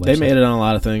whatever that website? They made it on a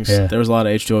lot of things. Yeah. There was a lot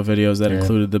of H2O videos that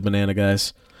included the banana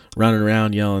guys running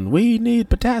around yelling, "We need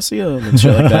potassium," and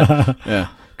shit like that. Yeah.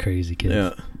 Crazy kids.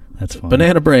 Yeah. That's funny.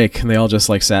 Banana break, and they all just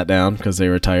sat down because they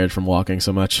were tired from walking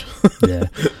so much. Yeah.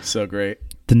 So great.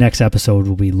 The next episode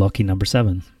will be Lucky Number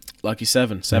 7. Lucky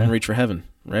 7. 7 reach for heaven,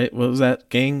 right? What was that?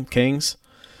 Kings?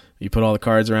 You put all the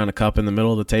cards around a cup in the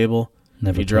middle of the table.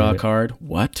 You draw a card.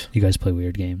 What? You guys play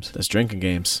weird games. That's drinking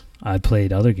games. I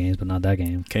played other games, but not that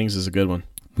game. Kings is a good one.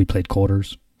 We played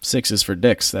quarters. 6 is for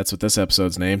dicks. That's what this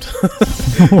episode's named.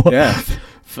 Yeah.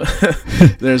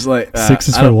 There's 6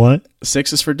 is for what?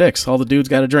 6 is for dicks. All the dudes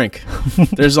got a drink.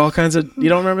 There's all kinds of. You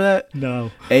don't remember that?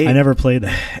 No. I never played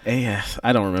that.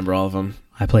 I don't remember all of them.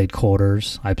 I played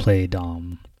quarters. I played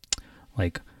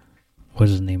what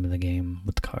is the name of the game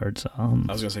with the cards? I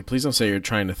was gonna say, please don't say you're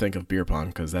trying to think of beer pong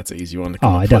because that's an easy one to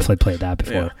come up with. I definitely played that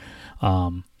before. Yeah.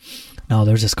 No,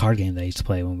 there's this card game that I used to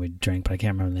play when we drink, but I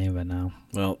can't remember the name of it now.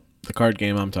 Well, the card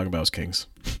game I'm talking about is Kings.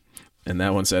 And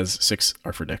that one says 6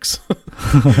 are for dicks.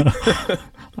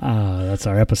 That's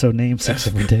our episode name, 6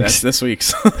 are for dicks. That's this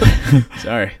week's.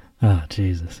 Sorry. Oh,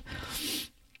 Jesus.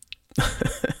 I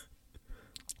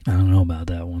don't know about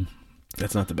that one.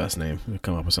 That's not the best name. We'll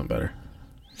come up with something better.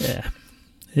 Yeah.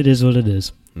 It is what it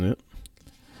is. Yep.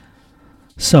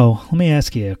 So, let me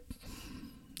ask you.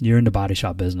 You're in the body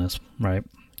shop business, right?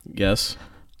 Yes.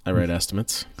 I write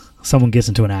estimates. Someone gets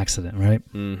into an accident, right?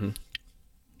 Mm-hmm.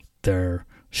 They're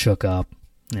shook up,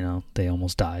 they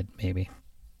almost died, maybe.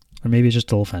 Or maybe it's just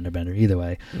a little fender bender. Either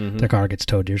way, their car gets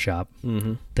towed to your shop.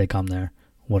 Mm-hmm. They come there.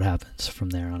 What happens from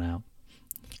there on out?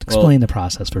 Explain the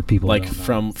process for people. Like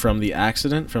from the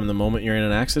accident, from the moment you're in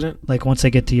an accident? Like once they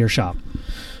get to your shop.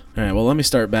 All right, well, let me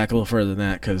start back a little further than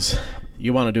that because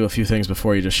you want to do a few things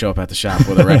before you just show up at the shop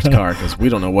with a wrecked car because we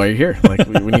don't know why you're here. Like,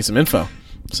 we need some info.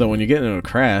 So when you get into a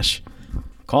crash,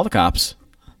 call the cops.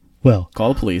 Well,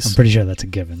 call the police. I'm pretty sure that's a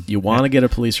given. You want to get a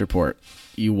police report.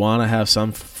 You want to have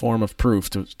some form of proof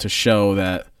to show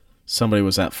that somebody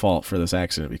was at fault for this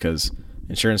accident because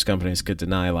insurance companies could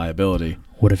deny liability.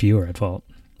 What if you were at fault?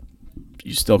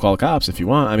 You still call the cops if you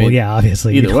want. I mean, well, yeah,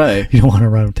 obviously. Either way. You don't want to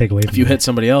run and take away from If you hit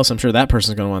somebody else, I'm sure that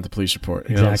person's going to want the police report.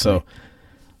 Exactly. So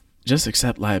just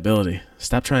accept liability.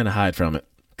 Stop trying to hide from it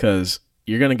because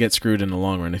you're going to get screwed in the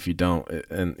long run if you don't.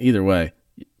 And either way,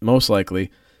 most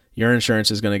likely, your insurance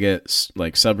is going to get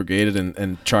subrogated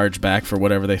and charged back for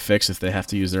whatever they fix if they have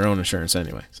to use their own insurance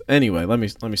anyway. So anyway, let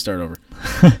me start over.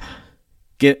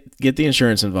 Get the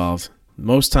insurance involved.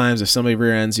 Most times, if somebody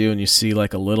rear ends you and you see a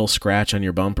little scratch on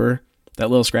your bumper, that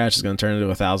little scratch is going to turn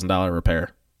into $1,000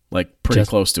 repair, pretty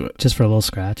close to it. Just for a little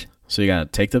scratch. So you got to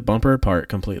take the bumper apart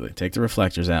completely, take the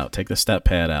reflectors out, take the step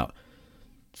pad out,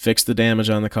 fix the damage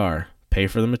on the car, pay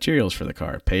for the materials for the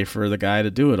car, pay for the guy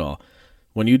to do it all.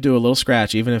 When you do a little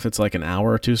scratch, even if it's an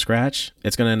hour or two scratch,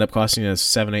 it's going to end up costing you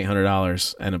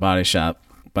 $700-800 in a body shop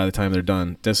by the time they're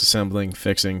done disassembling,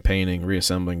 fixing, painting,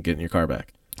 reassembling, getting your car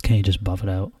back. Can't you just buff it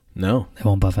out? No. They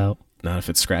won't buff out? Not if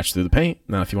it's scratched through the paint.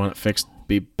 Not if you want it fixed,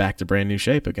 be back to brand new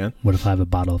shape again. What if I have a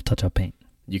bottle of touch-up paint?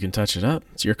 You can touch it up.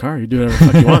 It's your car. You do whatever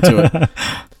the fuck you want to it.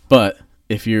 But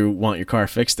if you want your car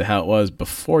fixed to how it was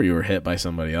before you were hit by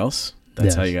somebody else,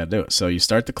 that's how you got to do it. So you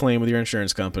start the claim with your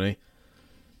insurance company.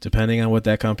 Depending on what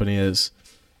that company is,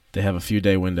 they have a few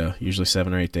day window, usually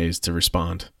 7 or 8 days to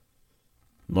respond.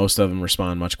 Most of them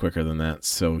respond much quicker than that.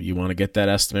 So you want to get that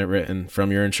estimate written from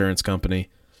your insurance company.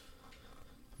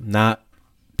 Not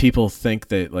people think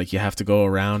that like you have to go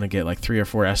around and get like 3 or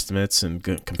 4 estimates and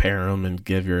compare them and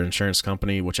give your insurance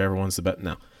company whichever one's the best.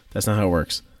 No, that's not how it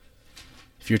works.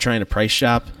 If you're trying to price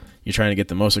shop, you're trying to get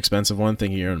the most expensive one,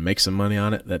 thinking you're going to make some money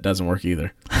on it. That doesn't work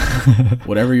either.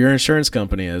 Whatever your insurance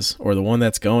company is, or the one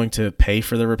that's going to pay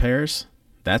for the repairs,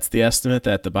 that's the estimate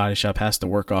that the body shop has to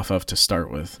work off of to start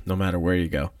with, no matter where you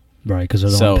go. Right, because they're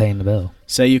the one paying the bill.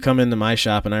 Say you come into my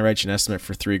shop and I write you an estimate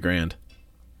for $3,000.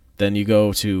 Then you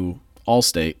go to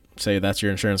Allstate, say that's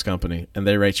your insurance company, and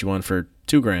they write you one for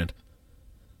 $2,000.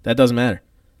 That doesn't matter.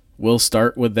 We'll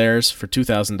start with theirs for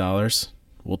 $2,000.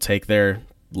 We'll take their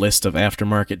list of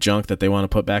aftermarket junk that they want to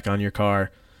put back on your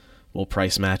car. We'll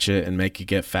price match it and make you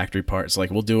get factory parts. Like,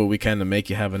 we'll do what we can to make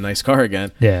you have a nice car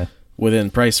again. Yeah.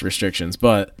 Within price restrictions.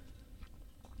 But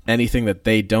anything that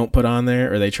they don't put on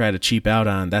there or they try to cheap out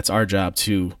on, that's our job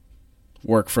to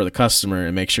work for the customer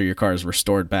and make sure your car is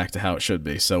restored back to how it should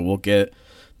be. So we'll get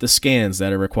the scans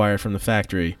that are required from the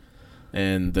factory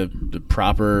and the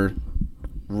proper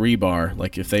rebar.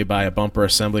 Like, if they buy a bumper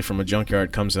assembly from a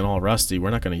junkyard, comes in all rusty,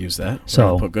 we're not going to use that. So we're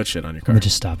going to put good shit on your car. Let me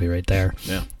just stop you right there.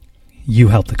 Yeah. You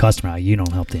help the customer out. You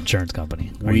don't help the insurance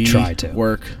company. Or we you try to.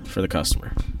 work for the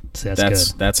customer. So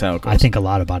that's good. That's how it goes. I think a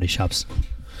lot of body shops,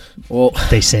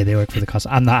 they say they work for the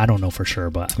customer. I don't know for sure,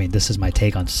 but I mean, this is my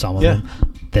take on some of them.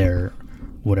 They're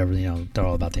whatever, they're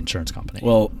all about the insurance company.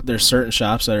 Well, there's certain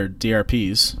shops that are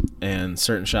DRPs, and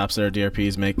certain shops that are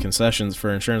DRPs make concessions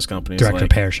for insurance companies. Direct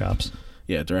repair shops.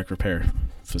 Yeah, direct repair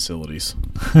facilities,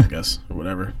 I guess, or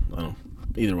whatever. I don't know.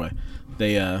 Either way,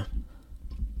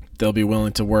 they'll be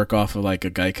willing to work off of like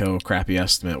a Geico crappy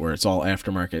estimate where it's all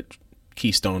aftermarket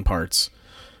Keystone parts,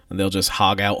 and they'll just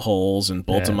hog out holes and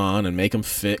bolt them on and make them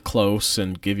fit close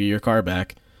and give you your car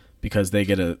back because they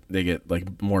get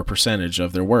like more percentage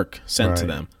of their work sent to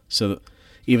them. So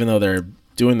even though they're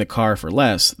doing the car for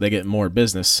less, they get more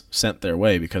business sent their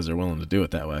way because they're willing to do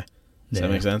it that way. Does that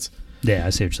make sense? Yeah,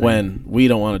 I see what you're saying. When we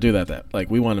don't want to do that,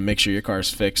 like, we want to make sure your car's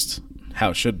fixed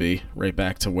how it should be, right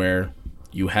back to where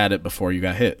you had it before you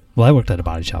got hit. Well, I worked at a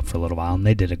body shop for a little while, and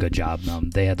they did a good job.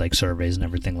 They had like surveys and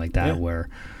everything like that where,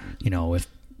 if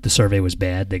the survey was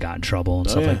bad, they got in trouble and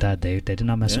stuff like that. They did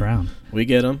not mess around. We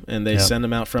get them, and they send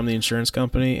them out from the insurance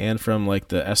company and from like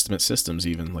the estimate systems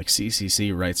even. Like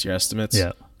CCC writes your estimates,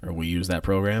 or we use that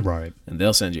program. Right. And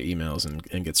they'll send you emails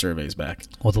and get surveys back.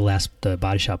 Well, the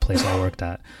body shop place I worked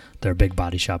at, they're a big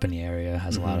body shop in the area,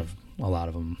 has a lot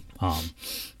of them.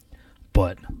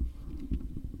 But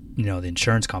the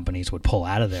insurance companies would pull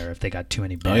out of there if they got too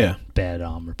many bad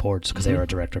reports because they were a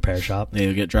direct repair shop. They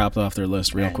would get dropped off their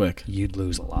list real quick. You'd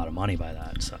lose a lot of money by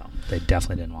that, so they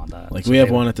definitely didn't want that. Like, we have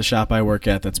one at the shop I work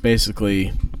at that's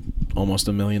basically almost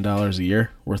 $1 million a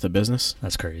year worth of business.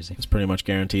 That's crazy. It's pretty much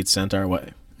guaranteed sent our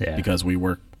way because we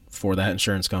work for that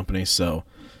insurance company, so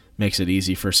makes it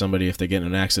easy for somebody if they get in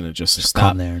an accident just to stop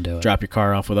come there and do it. Drop your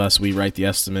car off with us. We write the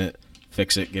estimate,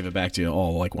 fix it, give it back to you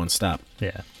all like one stop.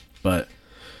 Yeah. But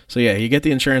so you get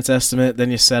the insurance estimate, then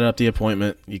you set up the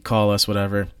appointment, you call us,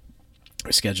 whatever.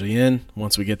 We schedule you in.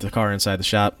 Once we get the car inside the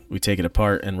shop, we take it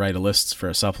apart and write a list for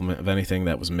a supplement of anything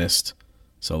that was missed.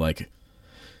 So like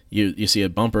you see a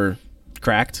bumper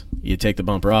cracked, you take the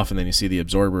bumper off, and then you see the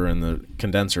absorber and the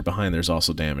condenser behind there's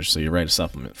also damaged, so you write a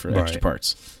supplement for extra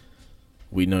parts.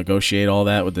 We negotiate all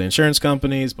that with the insurance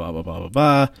companies, blah, blah, blah, blah,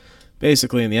 blah.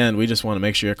 Basically, in the end, we just want to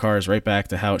make sure your car is right back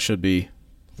to how it should be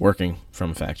working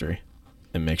from a factory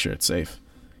and make sure it's safe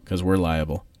because we're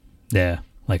liable. Yeah.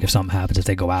 Like if something happens, if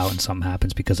they go out and something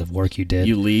happens because of work you did.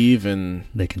 You leave and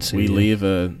they can see we leave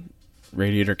a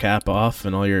radiator cap off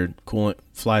and all your coolant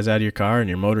flies out of your car and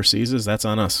your motor seizes, that's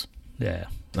on us. Yeah.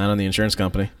 Not on the insurance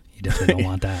company. You definitely don't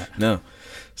want that. No.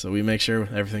 So we make sure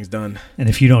everything's done. And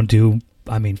if you don't do,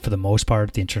 for the most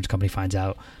part, the insurance company finds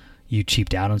out you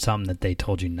cheaped out on something that they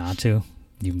told you not to,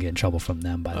 you can get in trouble from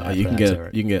them by that. You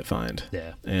can get fined.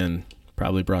 Yeah. And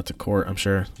probably brought to court, I'm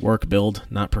sure. Work billed,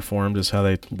 not performed is how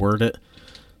they word it.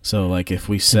 So like if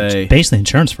we say... It's basically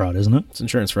insurance fraud, isn't it? It's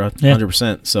insurance fraud,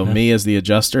 100%. So me as the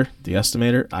adjuster, the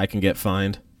estimator, I can get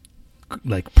fined.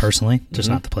 Like personally? Just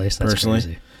not the place? That's personally.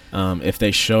 Crazy. If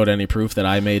they showed any proof that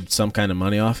I made some kind of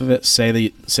money off of it, say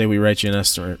we write you an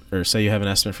estimate, or say you have an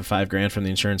estimate for $5,000 from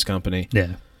the insurance company,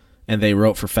 and they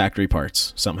wrote for factory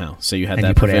parts somehow. So you had and that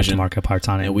you put provision, aftermarket parts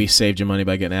on it, and we saved you money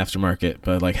by getting aftermarket.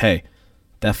 But like, hey,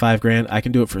 that $5,000, I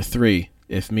can do it for $3,000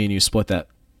 if me and you split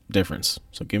difference.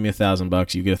 So give me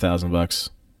 $1,000, you get $1,000.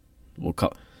 We'll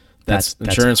call that's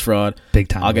insurance fraud. Big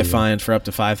time. I'll get fined for up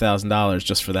to $5,000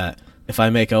 just for that. If I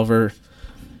make over,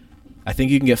 I think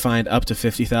you can get fined up to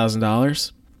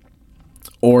 $50,000,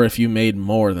 or if you made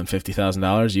more than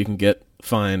 $50,000, you can get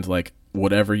fined like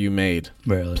whatever you made,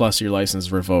 really? Plus your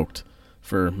license revoked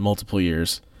for multiple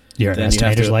years. Your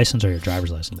estimator's license or your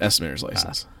driver's license? Estimator's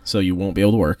license. So you won't be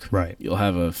able to work. Right. You'll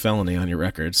have a felony on your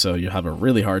record, so you'll have a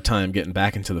really hard time getting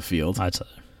back into the field. I'd say.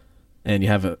 And you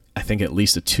have, I think, at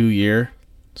least a 2-year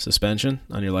suspension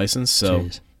on your license. So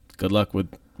good luck with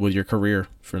your career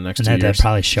for the next 2 years. And that'd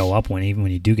probably show up even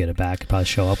when you do get it back. It'd probably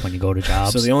show up when you go to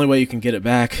jobs. So the only way you can get it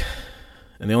back,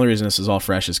 and the only reason this is all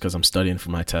fresh is because I'm studying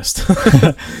for my test.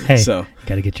 Hey, so you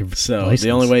got to get your So license. The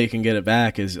only way you can get it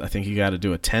back is, I think you got to do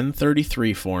a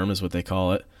 1033 form is what they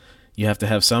call it. You have to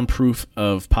have some proof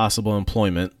of possible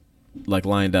employment like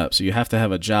lined up. So you have to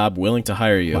have a job willing to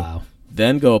hire you. Wow.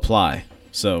 Then go apply.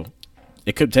 So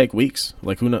it could take weeks.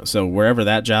 Like, who knows? So wherever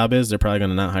that job is, they're probably going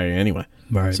to not hire you anyway.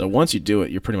 Right. So once you do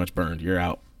it, you're pretty much burned. You're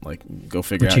out. Like, go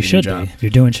figure out your new job. If you're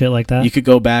doing shit like that. You could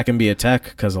go back and be a tech,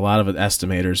 because a lot of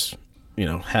estimators,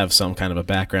 have some kind of a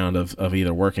background of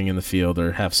either working in the field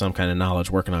or have some kind of knowledge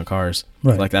working on cars.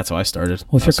 Right. Like, that's how I started.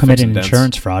 Well, if you're committing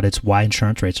insurance fraud, it's why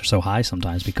insurance rates are so high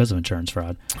sometimes, because of insurance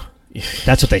fraud.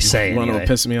 That's what they say. You want to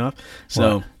piss me off?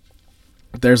 So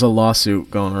there's a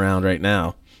lawsuit going around right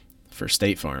now for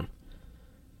State Farm,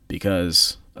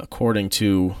 because according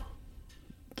to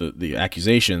the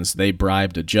accusations, they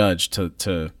bribed a judge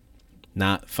to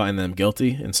not find them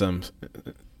guilty in some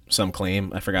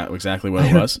claim. I forgot exactly what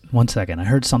it was. One second. I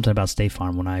heard something about State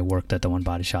Farm when I worked at the one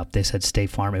body shop. They said State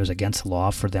Farm, it was against the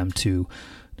law for them to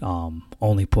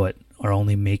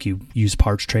only make you use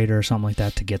Parts Trader or something like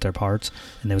that to get their parts,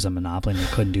 and there was a monopoly and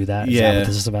they couldn't do that. Is that what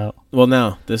this is about? Well,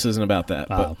 no, this isn't about that.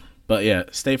 Wow. But yeah,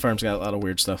 State Farm's got a lot of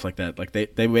weird stuff like that. Like they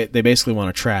basically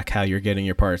want to track how you're getting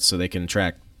your parts so they can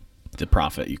track the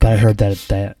profit you can But I make. heard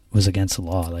that was against the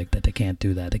law, like that they can't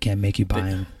do that. They can't make you buy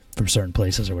them from certain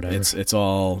places or whatever. It's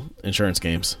all insurance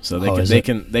games. So they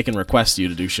can request you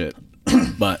to do shit.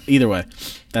 But either way,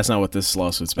 that's not what this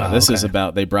lawsuit's about. This is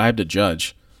about they bribed a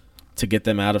judge to get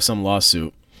them out of some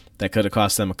lawsuit that could have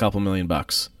cost them a couple $1 million.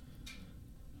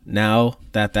 Now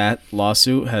that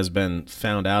lawsuit has been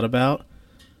found out about,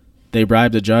 they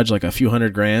bribed a judge like a few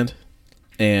 $100,000,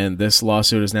 and this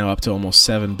lawsuit is now up to almost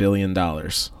 $7 billion.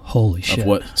 Holy shit. Of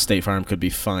what State Farm could be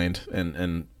fined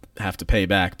and have to pay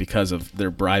back because of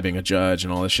their bribing a judge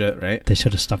and all this shit, right? They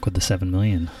should have stuck with the $7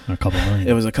 million or a couple million.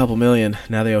 It was a couple million.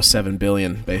 Now they owe $7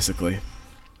 billion, basically.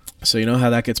 So you know how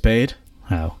that gets paid?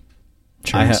 How?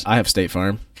 I have State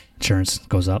Farm. Insurance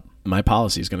goes up. My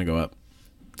policy is going to go up.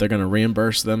 They're going to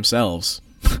reimburse themselves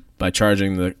by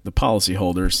charging the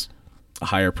policyholders a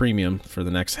higher premium for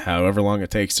the next however long it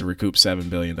takes to recoup $7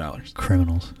 billion.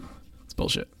 Criminals. It's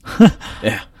bullshit.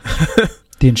 Yeah.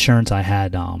 The insurance I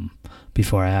had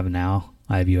before I have it now,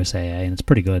 I have USAA, and it's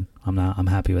pretty good. I'm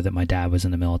happy with it. My dad was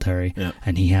in the military,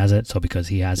 and he has it, so because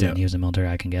he has it and he was in the military,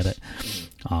 I can get it.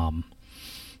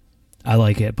 I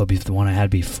like it, but the one I had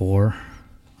before,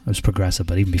 it was Progressive,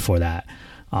 but even before that,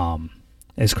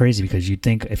 it's crazy because you'd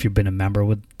think if you've been a member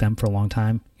with them for a long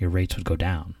time, your rates would go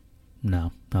down.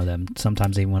 No,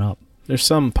 sometimes they went up. There's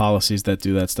some policies that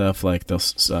do that stuff, like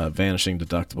those vanishing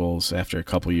deductibles after a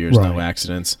couple years, no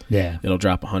accidents. Yeah, it'll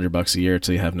drop $100 a year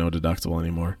till you have no deductible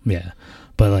anymore. Yeah,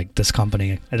 but like this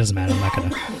company, it doesn't matter. I'm not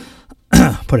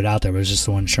gonna put it out there, but it was just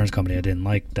the one insurance company I didn't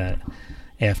like. That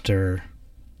after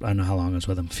I don't know how long I was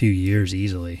with them, a few years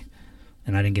easily,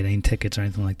 and I didn't get any tickets or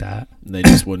anything like that. They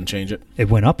just wouldn't change it. It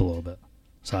went up a little bit,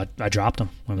 so I dropped them.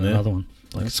 Went with another one.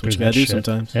 Like, that's what you gotta do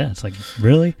sometimes. Yeah, it's like,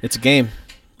 really? It's a game.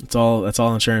 That's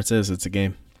all insurance is. It's a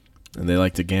game, and they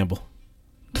like to gamble.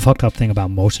 The fucked up thing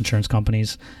about most insurance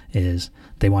companies is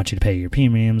they want you to pay your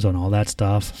premiums and all that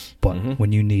stuff, but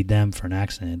when you need them for an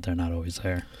accident, they're not always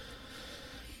there.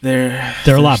 They're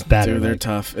a lot better. Dude, they're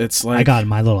tough. It's like I got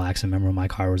my little accident. Remember, my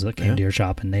car came to your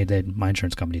shop, and my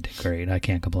insurance company did great. I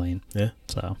can't complain. Yeah.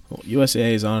 So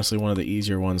USAA is honestly one of the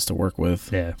easier ones to work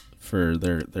with. Yeah. For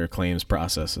their claims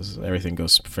processes, everything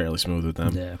goes fairly smooth with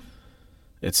them. Yeah.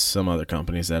 It's some other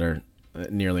companies that are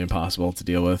nearly impossible to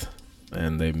deal with,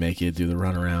 and they make you do the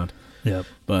runaround. Yep.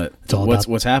 But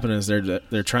what's happening is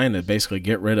they're trying to basically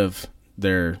get rid of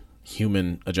their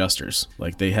human adjusters.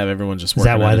 Like they have everyone just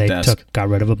working at a desk. Is that why they got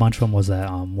rid of a bunch of them? Was that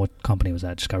what company was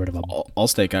that? Just got rid of them.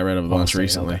 Allstate got rid of a bunch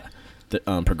recently.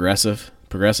 Okay.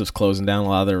 Progressive's closing down a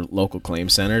lot of their local claim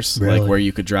centers, like where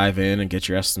you could drive in and get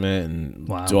your estimate and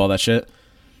do all that shit.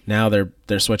 Now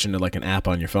they're switching to like an app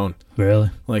on your phone. Really?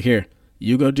 Like here,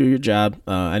 You go do your job.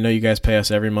 I know you guys pay us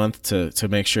every month to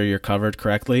make sure you're covered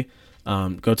correctly.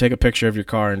 Go take a picture of your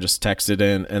car and just text it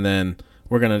in, and then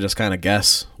we're going to just kind of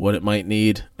guess what it might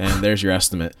need, and there's your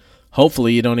estimate.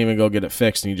 Hopefully you don't even go get it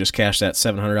fixed and you just cash that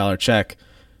 $700 check,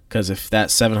 because if that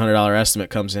 $700 estimate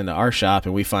comes into our shop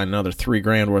and we find another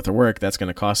 $3,000 worth of work, that's going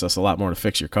to cost us a lot more to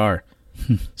fix your car.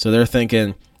 So they're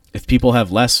thinking if people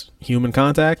have less human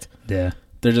contact, yeah,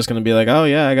 they're just going to be like, oh,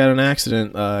 yeah, I got an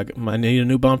accident. I need a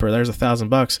new bumper. There's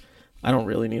 $1,000. I don't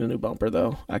really need a new bumper,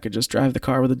 though. I could just drive the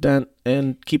car with a dent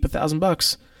and keep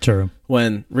 $1,000. True.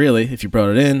 When really, if you brought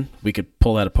it in, we could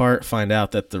pull that apart, find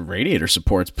out that the radiator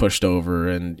support's pushed over,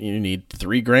 and you need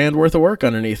 $3,000 worth of work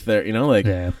underneath there.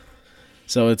 Yeah.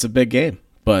 So it's a big game,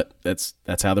 but that's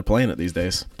how they're playing it these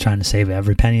days. Trying to save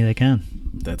every penny they can.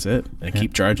 That's it, and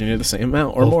keep charging you the same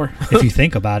amount or more. If you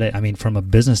think about it, I mean, from a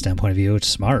business standpoint of view, it's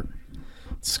smart.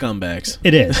 Scumbags.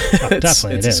 It is.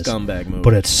 Definitely, it's a scumbag move.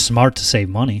 But it's smart to save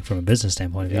money from a business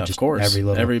standpoint of view. Yeah, of course.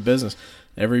 Every business,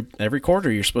 every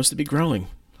quarter, you're supposed to be growing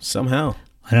somehow.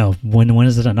 I know. When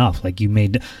is it enough? Like, you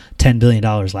made $10 billion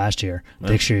last year.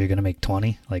 Next year you're going to make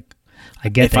 20. Like, I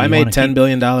get if I made $10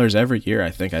 billion every year,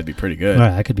 I think I'd be pretty good.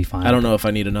 Right, I could be fine. I don't know if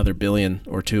I need another billion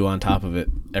or two on top of it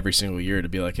every single year to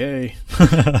be like, hey,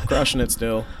 crushing it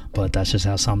still. But that's just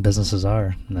how some businesses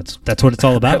are, and that's what it's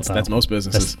all about. That's most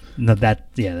businesses.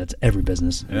 That's every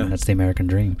business. Yeah. That's the American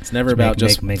dream. It's never about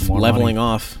just make more leveling money.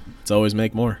 Off. It's always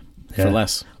make more for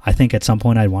less. I think at some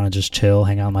point I'd want to just chill,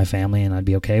 hang out with my family, and I'd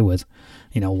be okay with,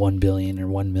 $1 billion or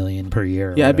 $1 million per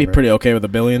year. Yeah, I'd be pretty okay with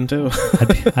 $1 billion too.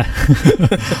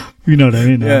 You know what I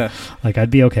mean? Yeah. Like,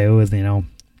 I'd be okay with, $100,000.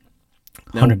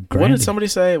 What did somebody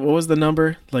say? What was the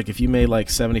number? Like, if you made like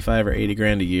 75 or 80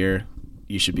 grand a year,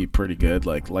 you should be pretty good,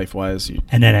 like life wise.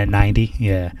 And then at 90,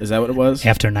 yeah. Is that what it was?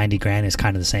 After 90 grand is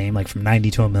kind of the same. Like, from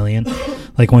 90 to $1 million.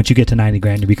 Like, once you get to 90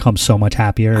 grand, you become so much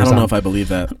happier. I don't know if I believe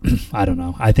that. I don't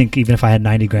know. I think even if I had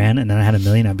 90 grand and then I had $1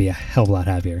 million, I'd be a hell of a lot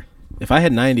happier. If I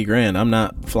had 90 grand, I'm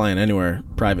not flying anywhere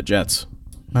private jets.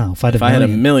 No, if I had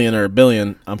 $1 million or $1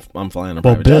 billion, I'm flying a private jets.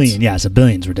 Well, billion, yes, a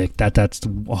billion's ridiculous. That's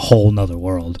a whole nother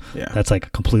world. Yeah. That's like a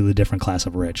completely different class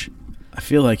of rich. I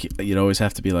feel like you'd always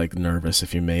have to be like nervous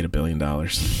if you made $1 billion.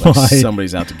 Like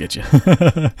somebody's out to get you.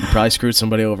 You probably screwed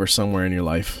somebody over somewhere in your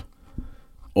life,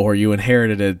 or you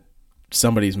inherited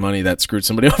somebody's money that screwed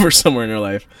somebody over somewhere in your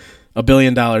life. $1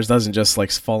 billion doesn't just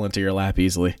like fall into your lap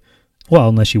easily. Well,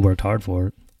 unless you worked hard for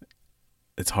it.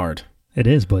 It's hard. It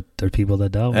is, but there are people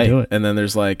that do it. And then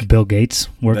there's like Bill Gates.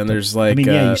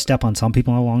 You step on some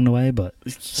people along the way, but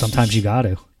sometimes you got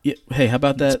to. Yeah, hey, how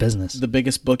about that? It's business. The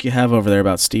biggest book you have over there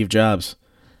about Steve Jobs.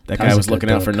 That guy was looking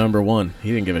out for number one.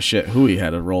 He didn't give a shit who he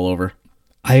had to roll over.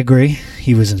 I agree.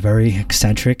 He was very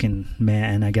eccentric,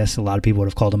 and I guess a lot of people would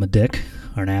have called him a dick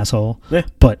or an asshole. Yeah.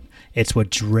 But it's what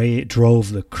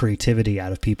drove the creativity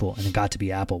out of people, and it got to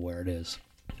be Apple where it is.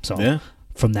 So yeah.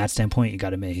 From that standpoint, you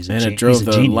got to admit it drove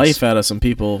the life out of some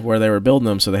people where they were building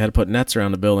them, so they had to put nets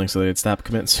around the building so they'd stop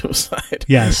committing suicide.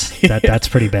 Yes, that's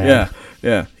pretty bad.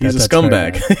 Yeah. He's a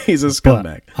scumbag. He's a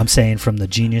scumbag. But I'm saying from the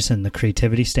genius and the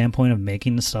creativity standpoint of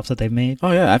making the stuff that they've made.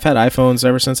 Oh yeah, I've had iPhones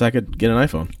ever since I could get an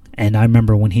iPhone. And I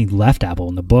remember when he left Apple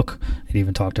in the book, it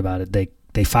even talked about it.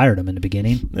 They fired him in the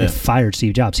beginning. Yeah. They fired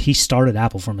Steve Jobs. He started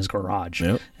Apple from his garage,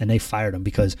 and they fired him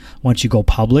because once you go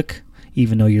public,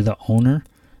 even though you're the owner.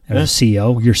 As a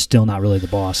CEO, you're still not really the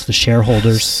boss. The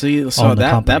shareholders own the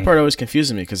company. That part always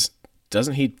confuses me because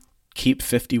doesn't he keep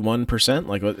 51%?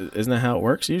 Like, isn't that how it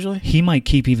works usually? He might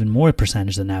keep even more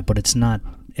percentage than that, but it's not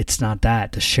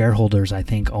that. The shareholders, I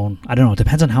think, own. I don't know. It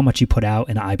depends on how much you put out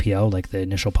in an IPO, like the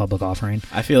initial public offering.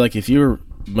 I feel like if you're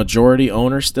majority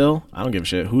owner still, I don't give a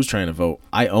shit who's trying to vote.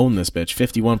 I own this bitch.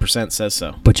 51% says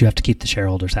so. But you have to keep the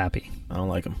shareholders happy. I don't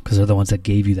like them because they're the ones that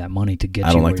gave you that money to get.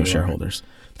 I don't like those shareholders.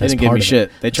 They didn't give me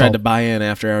shit. They tried to buy in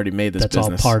after I already made this business.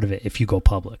 That's all part of it if you go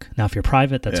public. Now, if you're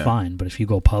private, that's fine. But if you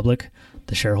go public,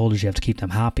 the shareholders, you have to keep them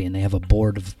happy. And they have a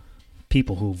board of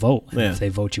people who vote. And if they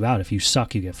vote you out, if you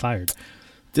suck, you get fired.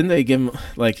 Didn't they give him,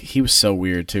 like, he was so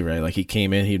weird too, right? Like, he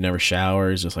came in, he'd never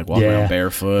shower. He's just, like, walking around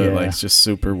barefoot. Yeah. Like, it's just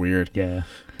super weird. Yeah.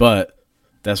 But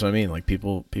that's what I mean. Like,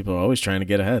 people are always trying to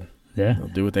get ahead. Yeah. They'll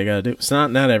do what they got to do. It's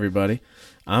not everybody.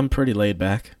 I'm pretty laid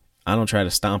back. I don't try to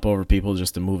stomp over people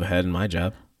just to move ahead in my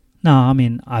job. No, I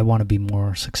mean, I want to be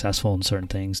more successful in certain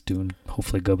things, doing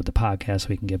hopefully good with the podcast so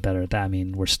we can get better at that. I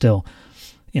mean, we're still,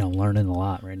 learning a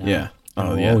lot right now. Yeah.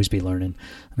 We'll always be learning.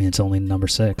 I mean, it's only number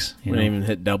 6. We haven't even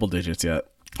hit double digits yet.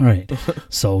 Right.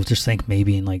 So just think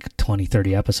maybe in like 20,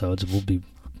 30 episodes, we'll be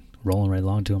rolling right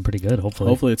along doing pretty good, hopefully.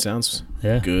 Hopefully it sounds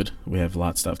good. We have a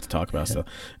lot of stuff to talk about. So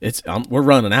we're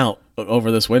running out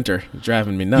over this winter. It's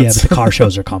driving me nuts. Yeah, but the car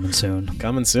shows are coming soon.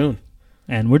 Coming soon.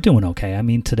 And we're doing okay. I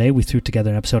mean, today we threw together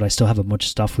an episode. I still have a bunch of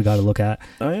stuff we got to look at.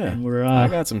 Oh, yeah. And I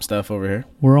got some stuff over here.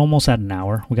 We're almost at an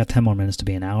hour. We got 10 more minutes to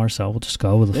be an hour, so we'll just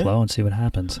go with the flow and see what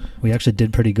happens. We actually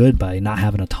did pretty good by not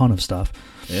having a ton of stuff.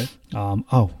 Yeah.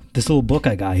 This little book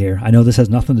I got here. I know this has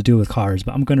nothing to do with cars,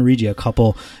 but I'm going to read you a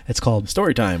couple. It's called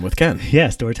Story Time with Ken. Yeah,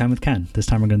 Story Time with Ken. This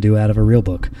time we're going to do it out of a real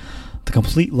book. The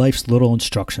Complete Life's Little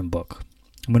Instruction Book.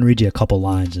 I'm going to read you a couple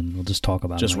lines and we'll just talk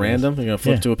about it. Just random? You're going to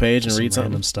flip to a page and read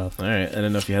something? Random stuff. All right. I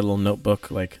didn't know if you had a little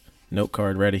notebook, like note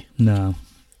card ready. No.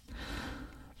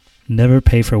 Never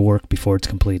pay for work before it's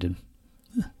completed.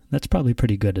 That's probably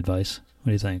pretty good advice.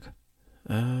 What do you think?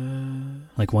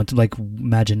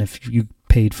 Imagine if you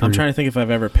paid for... I'm trying to think if I've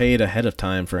ever paid ahead of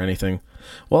time for anything.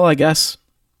 Well, I guess,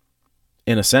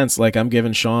 in a sense, like I'm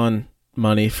giving Sean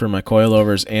money for my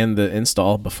coilovers and the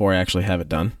install before I actually have it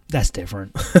done. That's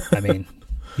different. I mean...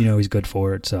 he's good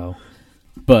for it, so.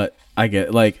 But I get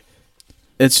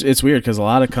it's weird because a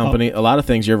lot of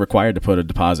things you're required to put a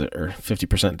deposit or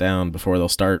 50% down before they'll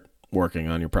start working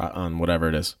on on whatever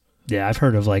it is. Yeah, I've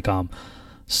heard of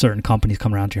certain companies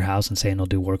come around to your house and saying they'll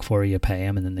do work for you, pay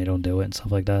them, and then they don't do it and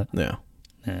stuff like that. Yeah.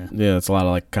 It's a lot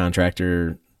of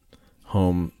contractor,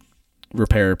 home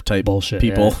repair type bullshit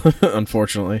people. Yeah.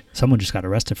 Unfortunately, someone just got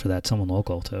arrested for that. Someone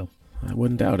local too. I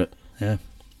wouldn't doubt it. Yeah,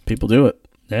 people do it.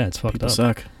 Yeah, it's fucked People up.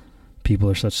 Suck. People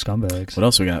are such scumbags. What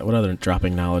else we got? What other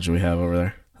dropping knowledge do we have over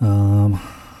there?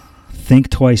 Think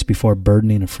twice before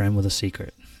burdening a friend with a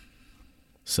secret.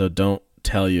 So don't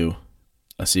tell you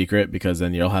a secret because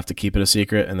then you'll have to keep it a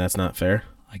secret, and that's not fair.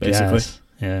 Basically, guess.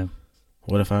 Yeah.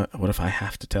 What if I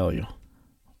have to tell you?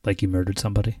 Like you murdered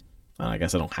somebody? I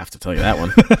guess I don't have to tell you that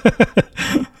one.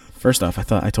 First off, I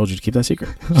thought I told you to keep that secret.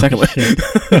 Secondly,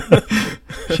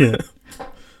 shit.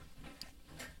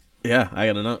 Yeah, I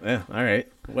gotta know. Yeah, all right.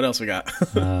 What else we got?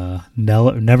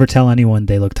 Never tell anyone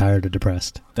they look tired or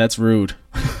depressed. That's rude.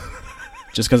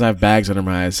 Just because I have bags under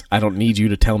my eyes, I don't need you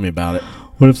to tell me about it.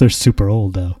 What if they're super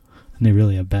old, though, and they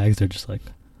really have bags? They're just like...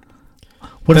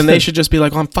 Then they should just be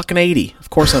like, I'm fucking 80. Of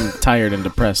course I'm tired and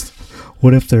depressed.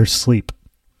 What if they're asleep?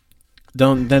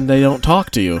 Then they don't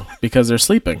talk to you because they're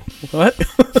sleeping. What?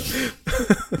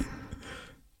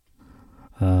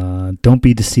 Don't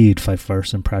be deceived by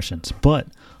first impressions. But...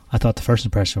 I thought the first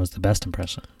impression was the best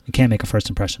impression. You can't make a first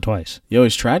impression twice. You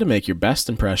always try to make your best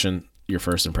impression your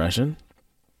first impression.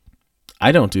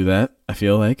 I don't do that, I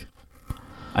feel like.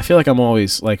 I'm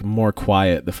always more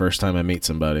quiet the first time I meet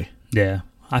somebody. Yeah,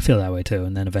 I feel that way too.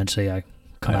 And then eventually I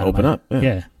open up.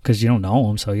 Yeah, because you don't know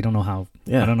them, so you don't know how.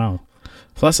 Yeah. I don't know.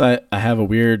 Plus, I have a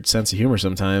weird sense of humor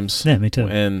sometimes. Yeah, me too.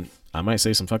 And I might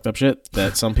say some fucked up shit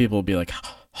that some people will be like...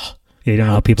 Yeah, you don't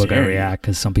know how people are going to react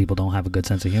because some people don't have a good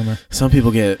sense of humor. Some people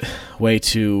get way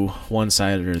too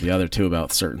one-sided or the other too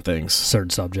about certain things. Certain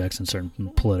subjects and certain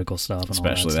political stuff. And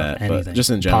especially all that stuff. Anything. But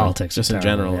just in general. Politics. Just in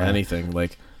general, anything.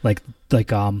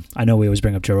 I know we always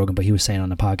bring up Joe Rogan, but he was saying on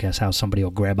the podcast how somebody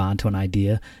will grab onto an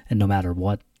idea and no matter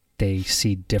what, they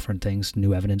see different things,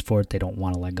 new evidence for it, they don't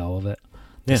want to let go of it.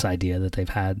 This idea that they've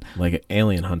had. Like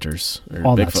alien hunters or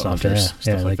all Bigfoot that stuff, hunters.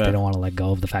 Stuff like that. They don't want to let go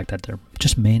of the fact that there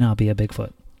just may not be a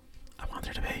Bigfoot. I want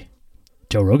there to be.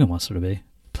 Joe Rogan wants there to be.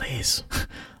 Please.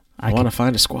 I want to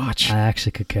find a Squatch. I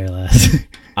actually could care less.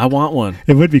 I want one.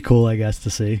 It would be cool, I guess,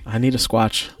 to see. I need a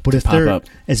Squatch. But if pop they're up.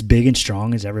 as big and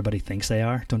strong as everybody thinks they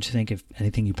are, don't you think if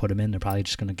anything you put them in, they're probably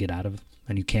just going to get out of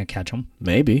and you can't catch them?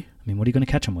 Maybe. I mean, what are you going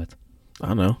to catch them with? I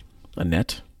don't know. A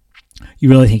net? You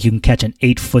really think you can catch an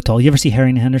 8-foot tall? You ever see Harry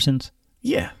and the Hendersons?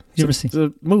 Yeah. You ever see? It's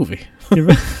a movie.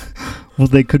 Well,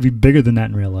 they could be bigger than that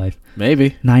in real life.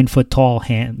 Maybe. 9-foot tall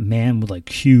man with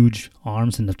huge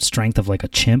arms and the strength of a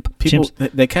chimp. People,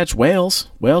 they catch whales.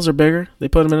 Whales are bigger. They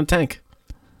put them in a tank.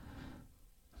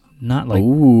 Not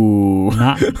Ooh.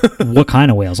 Not what kind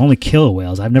of whales? Only killer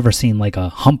whales. I've never seen a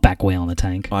humpback whale in a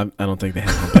tank. Well, I don't think they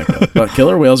have humpback whales. But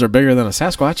killer whales are bigger than a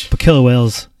Sasquatch. But killer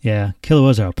whales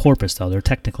are a porpoise though. They're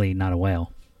technically not a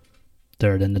whale.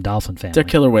 They're in the dolphin family. They're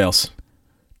killer whales.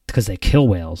 Because they kill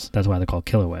whales. That's why they're called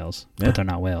killer whales. Yeah. But they're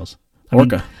not whales.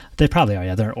 Orca. They probably are,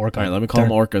 yeah. They're an orca. All right, let me call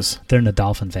them orcas. They're in the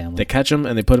dolphin family. They catch them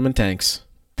and they put them in tanks.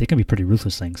 They can be pretty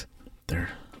ruthless things.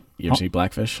 You ever see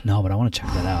Blackfish? No, but I want to check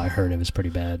that out. I heard it was pretty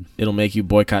bad. It'll make you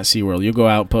boycott SeaWorld. You go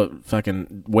out, put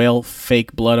fucking whale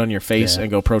fake blood on your face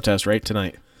and go protest right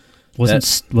tonight. Wasn't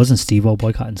Steve-O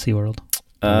boycotting SeaWorld?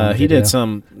 He did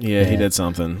some. Yeah, he did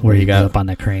something where he got up on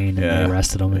that crane and they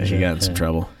arrested him. And he got in some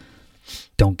trouble.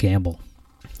 Don't gamble.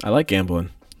 I like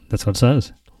gambling. That's what it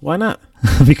says. Why not?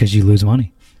 Because you lose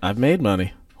money. I've made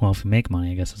money. Well, if you make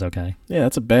money, I guess it's okay. Yeah,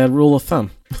 that's a bad rule of thumb.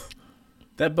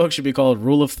 That book should be called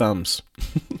Rule of Thumbs.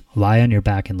 Lie on your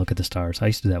back and look at the stars. I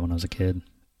used to do that when I was a kid.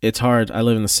 It's hard. I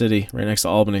live in the city right next to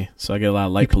Albany, so I get a lot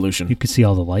of light pollution. You could see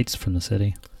all the lights from the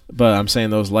city. But I'm saying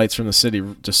those lights from the city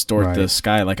distort the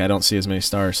sky. Like I don't see as many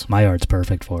stars. My yard's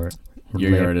perfect for it.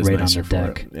 Your yard is nicer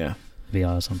for it. Yeah. It'd be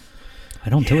awesome. I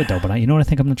don't do it though, but you know what I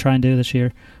think I'm going to try and do this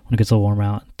year? When it gets a little warmer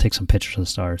out, take some pictures of the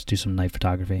stars, do some night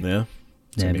photography. Yeah.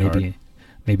 Yeah,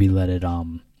 maybe let it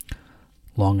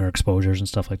longer exposures and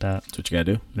stuff like that. That's what you got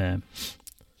to do. Yeah.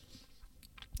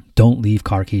 Don't leave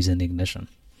car keys in the ignition.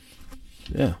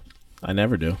 Yeah. I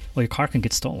never do. Well, your car can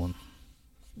get stolen.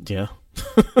 Yeah.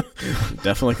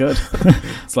 Definitely could.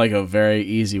 It's like a very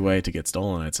easy way to get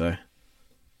stolen, I'd say.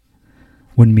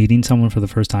 When meeting someone for the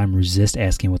first time, resist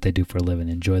asking what they do for a living.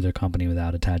 Enjoy their company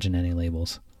without attaching any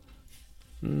labels.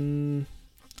 I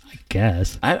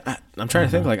guess. I'm trying to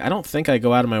think. Like, I don't think I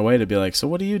go out of my way to be like, so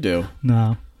what do you do?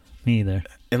 No, me either.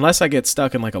 Unless I get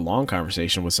stuck in like a long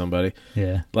conversation with somebody.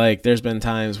 Yeah. Like, there's been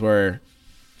times where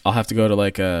I'll have to go to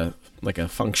like a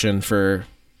function for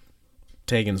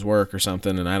Tegan's work or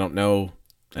something, and I don't know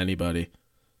anybody,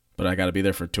 but I got to be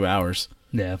there for 2 hours.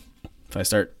 Yeah. If I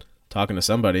start talking to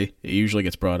somebody, it usually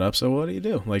gets brought up. So what do you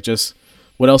do? Like, just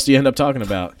what else do you end up talking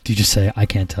about? Do you just say, I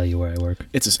can't tell you where I work?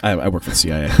 I work for the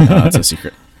CIA. It's a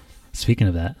secret. Speaking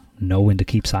of that, know when to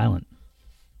keep silent.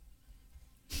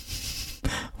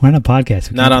 We're on a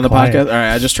podcast. Not on the podcast? All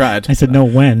right, I just tried. I said know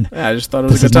when. Yeah, I just thought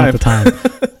it was a good time. This is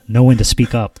not the time. Know when to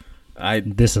speak up.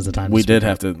 This is the time. We did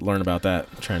have to learn about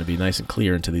that, trying to be nice and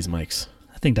clear into these mics.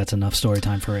 I think that's enough story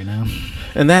time for right now.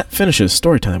 And that finishes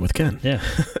story time with Ken. Yeah.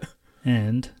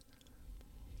 And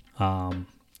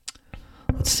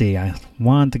let's see. I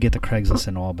want to get the Craigslist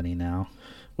in Albany now.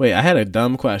 Wait, I had a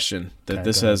dumb question that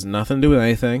this has nothing to do with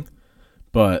anything,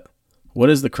 but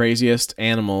what is the craziest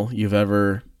animal you've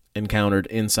ever encountered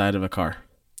inside of a car?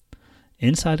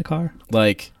 Inside a car?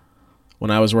 Like, when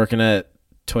I was working at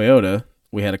Toyota,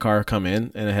 we had a car come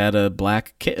in, and it had a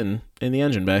black kitten in the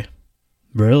engine bay.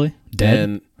 Really?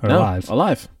 Dead or alive?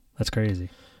 Alive. That's crazy.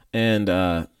 And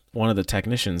one of the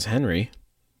technicians, Henry,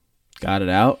 got it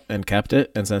out and kept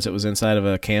it, and since it was inside of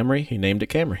a Camry, he named it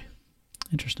Camry.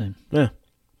 Interesting. Yeah.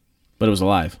 But it was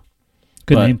alive.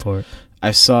 Good name for it.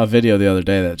 I saw a video the other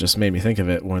day that just made me think of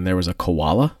it when there was a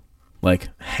koala, like,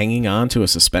 hanging on to a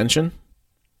suspension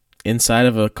inside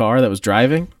of a car that was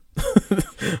driving.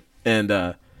 And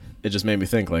it just made me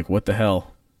think, like, what the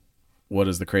hell? What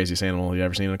is the craziest animal you've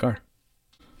ever seen in a car?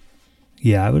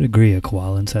 Yeah, I would agree. A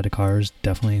koala inside a car is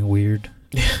definitely weird.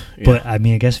 Yeah. But, I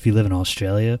mean, I guess if you live in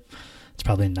Australia, it's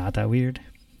probably not that weird.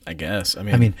 I guess. I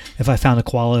mean, if I found a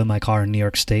koala in my car in New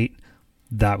York State,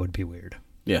 that would be weird.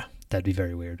 Yeah. That'd be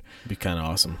very weird. It'd be kind of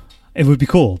awesome. It would be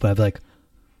cool, but I'd be like,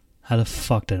 how the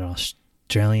fuck did an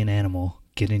Australian animal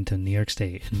get into New York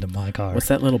State into my car? What's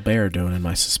that little bear doing in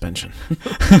my suspension?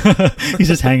 He's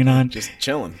just hanging on. Just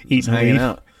chilling. Hanging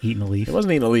out. Eating a leaf. It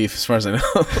wasn't eating a leaf as far as I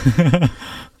know.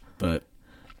 But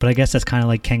I guess that's kind of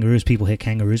like kangaroos. People hit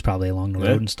kangaroos probably along the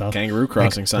road and stuff. Kangaroo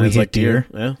crossing signs like deer.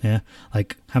 Yeah. Yeah.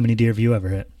 Like, how many deer have you ever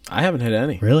hit? I haven't hit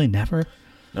any. Really? Never?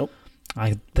 Nope.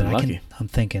 I'm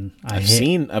thinking.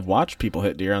 I've watched people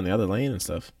hit deer on the other lane and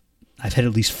stuff. I've hit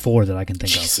at least 4 that I can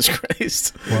think Jesus of.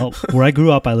 Jesus Christ. Well, where I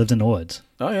grew up, I lived in the woods.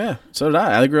 Oh, yeah. So did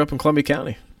I. I grew up in Columbia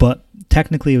County. But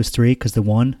technically it was 3 because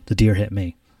the deer hit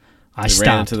me. I stopped.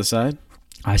 Ran into the side?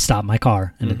 I stopped my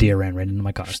car, and the deer ran right into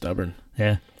my car. Stubborn.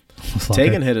 Yeah.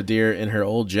 Tegan hit a deer in her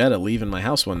old Jetta leaving my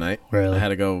house one night. Really? I had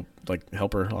to go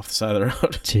help her off the side of the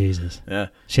road. Jesus. Yeah.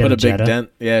 She had a big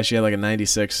dent. Yeah, she had like a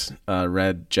 96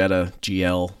 red Jetta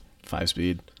GL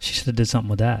 5-speed. She should have did something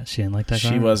with that. She didn't like that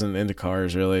car? She wasn't into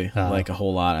cars really, like a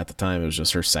whole lot at the time. It was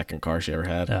just her second car she ever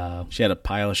had. She had a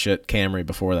pile of shit Camry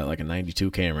before that, like a 92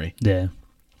 Camry. Yeah.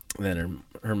 And then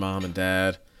her mom and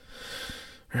dad,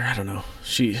 or I don't know.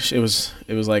 It was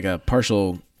like a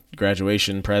partial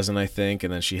graduation present, I think,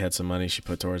 and then she had some money she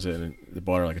put towards it, and they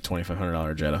bought her like a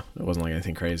 $2,500 Jetta. It wasn't like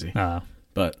anything crazy.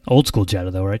 But old school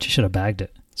Jetta though, right? She should have bagged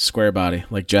it. Square body,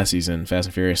 like Jesse's in Fast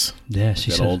and Furious. Yeah,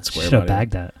 she should have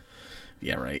bagged that.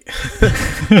 Yeah, right.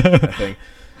 I think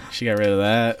she got rid of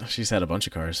that. She's had a bunch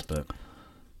of cars, but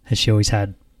has she always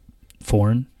had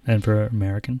foreign and for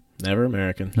American? Never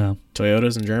American. No.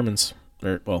 Toyotas and Germans.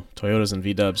 Toyotas and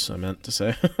V-dubs, I meant to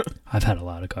say. I've had a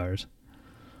lot of cars.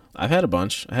 I've had a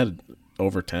bunch. I had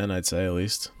over 10, I'd say, at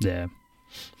least. Yeah.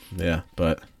 Yeah,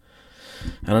 but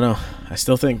I don't know. I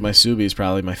still think my Subi is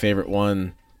probably my favorite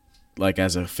one, like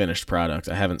as a finished product.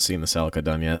 I haven't seen the Celica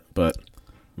done yet, but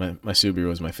my Subaru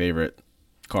was my favorite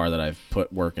car that I've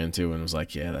put work into and was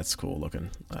like, yeah, that's cool looking.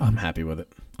 I'm happy with it.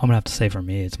 I'm going to have to say for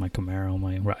me, it's my Camaro,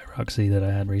 my Roxy that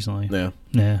I had recently. Yeah.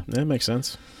 Yeah. That makes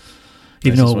sense.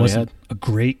 Even though it wasn't a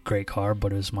great car,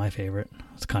 but it was my favorite.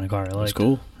 It's the kind of car I like. It's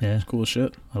cool. Yeah. It's cool as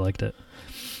shit. I liked it.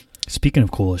 Speaking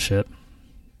of cool as shit,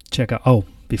 check out. Oh,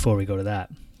 before we go to that,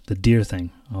 the deer thing.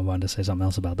 I wanted to say something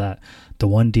else about that. The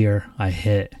one deer I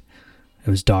hit, it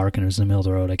was dark and it was in the middle of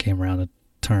the road. I came around the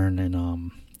turn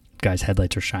and guy's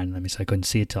headlights were shining at me, so I couldn't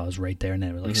see it till I was right there, and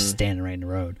they were like standing right in the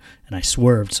road. And I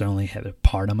swerved, so I only had a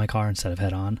part on my car instead of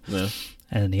head on. Yeah.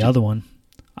 And then the other one,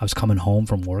 I was coming home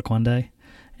from work one day,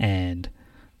 and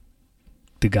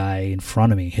the guy in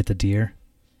front of me hit the deer,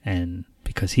 and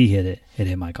because he hit it, it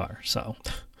hit my car. So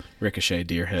ricochet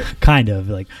deer hit. Kind of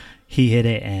like he hit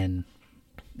it, and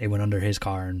it went under his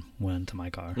car and went into my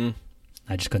car.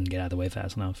 I just couldn't get out of the way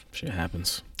fast enough. Shit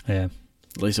happens. Yeah.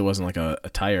 At least it wasn't like a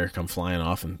tire come flying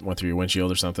off and went through your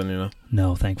windshield or something, you know?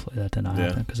 No, thankfully that did not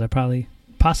happen, because I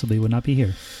possibly would not be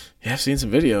here. Yeah, I've seen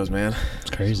some videos, man.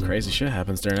 It's crazy. Some crazy shit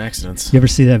happens during accidents. You ever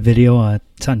see that video?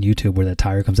 It's on YouTube where that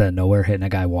tire comes out of nowhere, hitting a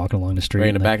guy walking along the street. Right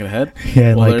in the back of the head?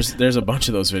 Yeah. Well, like, there's a bunch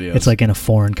of those videos. It's like in a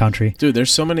foreign country. Dude,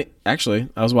 there's so many. Actually,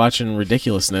 I was watching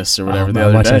Ridiculousness or whatever the I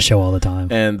other watch day. that show all the time.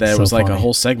 And there So was like funny. a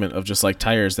whole segment of just like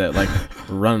tires that like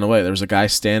were running away. There was a guy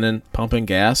standing, pumping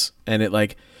gas, and it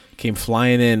like came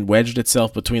flying in, wedged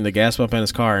itself between the gas pump and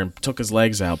his car, and took his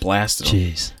legs out, blasted him.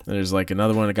 Jeez. And there's like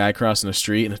another one, a guy crossing the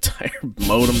street, and a tire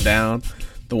mowed him down.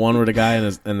 The one where the guy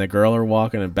and the girl are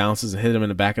walking and bounces and hit him in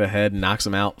the back of the head, knocks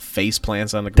him out, face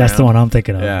plants on the ground. That's the one I'm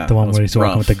thinking of. Yeah, the one that was where he's walking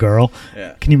rough. with the girl.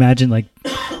 Yeah. Can you imagine like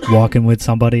walking with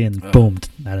somebody and boom,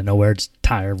 out of nowhere, it's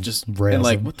tire Just rails and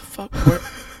like, him. what the fuck?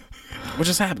 What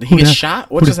just happened? Did he get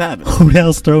shot? What just happened? Who the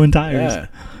hell's throwing tires? Yeah.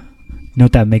 You know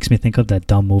what that makes me think of? That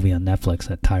dumb movie on Netflix,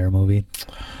 that tire movie.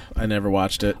 I never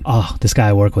watched it. Oh, this guy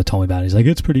I work with told me about it. He's like,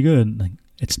 it's pretty good. Like,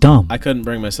 it's dumb. I couldn't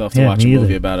bring myself to Yeah, watch a me movie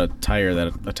either. about a tire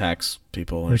that attacks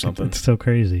people or something. It's so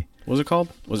crazy. What was it called?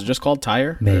 Was it just called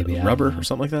Tire? Maybe, Or I Rubber don't know. or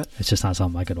something like that? It's just not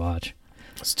something I could watch.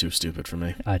 It's too stupid for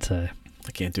me. I'd say.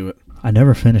 I can't do it. I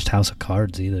never finished House of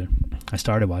Cards either. I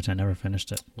started watching. I never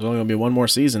finished it. There's only going to be one more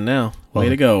season now. Well, Way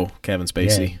to go, Kevin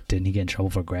Spacey. Yeah, didn't he get in trouble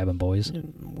for grabbing boys?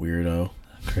 Weirdo.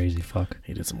 Crazy fuck.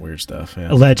 He did some weird stuff.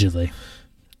 Yeah. Allegedly.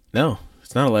 No,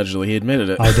 it's not allegedly. He admitted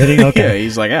it. Oh, did he? Okay. Yeah,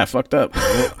 he's like, fucked up.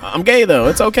 Well, I'm gay, though.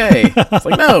 It's okay. It's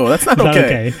like, no, that's not, It's not okay.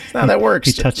 okay. It's not how that works.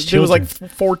 He touched He was like children.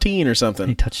 14 or something.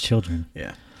 He touched children.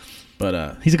 Yeah.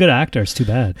 But He's a good actor. It's too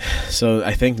bad. so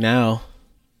I think now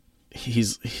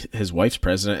his wife's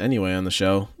president anyway on the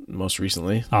show most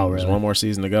recently. Oh, really? There's one more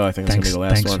season to go. I think it's going to Thanks, be the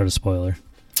last thanks one. for the spoiler.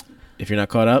 If you're not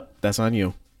caught up, that's on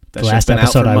you. That The shit's last been out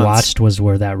episode for I months. watched was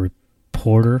where that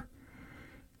reporter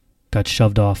got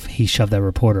shoved off. He shoved that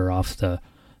reporter off the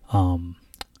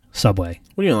subway.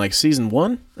 What are you on, like season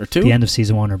 1 or 2? The end of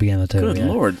season 1 or beginning of 2. Good yeah.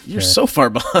 Lord. You're Yeah. so far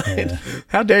behind. Yeah.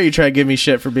 How dare you try to give me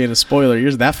shit for being a spoiler?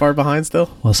 You're that far behind still?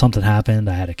 Well, something happened.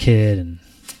 I had a kid, and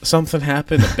Something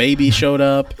happened. A baby showed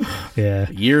up. yeah.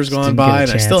 Years Just gone didn't get a by,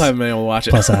 and I still chance. haven't been able to watch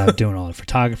it. Plus, I'm doing all the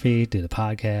photography, do the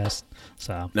podcast.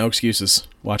 So No excuses.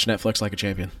 Watch Netflix like a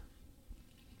champion.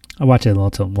 I watch it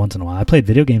once in a while. I played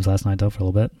video games last night, though, for a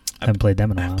little bit. I haven't played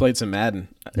them in a while. I played some Madden.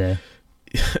 Yeah.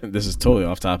 This is totally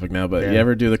off topic now, but Yeah. you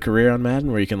ever do the career on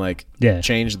Madden where you can like Yeah.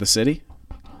 change the city?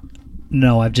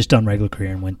 No, I've just done regular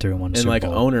career and went through one In Super like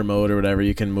Bowl. owner mode or whatever,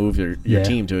 you can move your Yeah.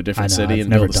 team to a I different know, city I've and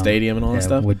never build a done stadium and all that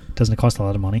stuff. Doesn't it cost a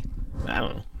lot of money? I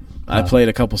don't know. I played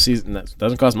a couple seasons. That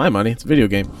doesn't cost my money. It's a video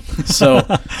game. So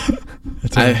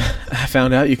I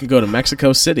found out you can go to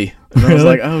Mexico City. And I was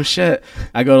Really? like, oh, shit.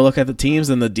 I go to look at the teams,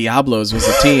 and the Diablos was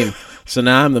the team. So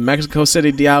now I'm the Mexico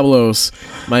City Diablos.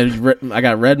 I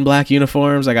got red and black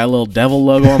uniforms. I got a little devil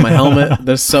logo on my helmet.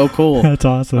 They're so cool. That's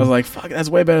awesome. I was like, fuck, that's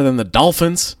way better than the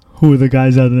Dolphins. Who are the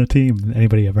guys out on the team?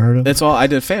 Anybody ever heard of? It's all I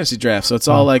did fantasy draft, so it's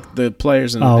all like the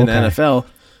players in, in the okay. NFL.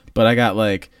 But I got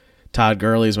like Todd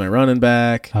Gurley's my running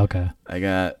back. Okay.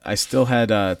 I still had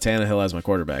Tannehill as my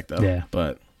quarterback though. Yeah.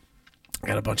 But I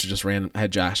got a bunch of just random. I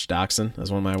had Josh Doxson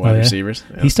as one of my wide yeah? receivers.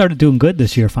 He started doing good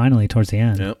this year, finally, towards the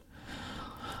end. Yep.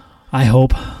 I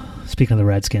hope, speaking of the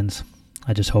Redskins,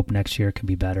 I just hope next year can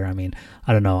be better. I mean,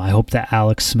 I don't know. I hope that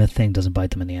Alex Smith thing doesn't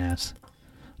bite them in the ass.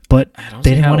 But I don't they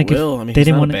see didn't how want to it give. will. I mean, they he's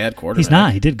didn't not a want bad quarterback. He's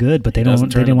not. He did good, but they doesn't don't.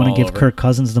 They turn didn't the want to ball give over. Kirk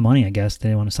Cousins the money. I guess they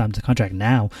didn't want to sign him to contract.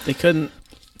 Now, They couldn't.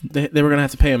 They were gonna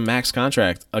have to pay him max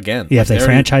contract again. yeah, Like, if they already-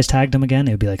 franchise tagged him again,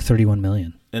 it would be like $31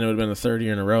 million. and it would have been the third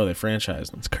year in a row they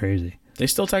franchised him. It's crazy. They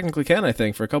still technically can, I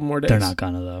think, for a couple more days. They're not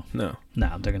gonna though. No.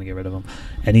 No, they're gonna get rid of him.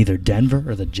 And either Denver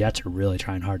or the Jets are really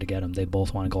trying hard to get him. They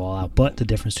both want to go all out. But the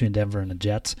difference between Denver and the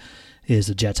Jets is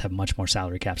the Jets have much more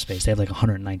salary cap space. They have like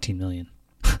 $119 million.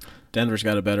 Denver's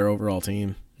got a better overall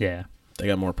team. Yeah. They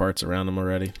got more parts around them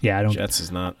already. Yeah, I don't. Jets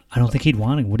is not. I don't think he'd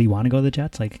want to. Would he want to go to the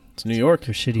Jets? Like, It's New York.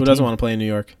 they're a shitty Who doesn't team. want to play in New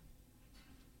York?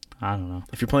 I don't know.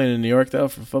 If you're playing in New York, though,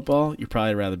 for football, you'd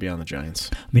probably rather be on the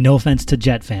Giants. I mean, no offense to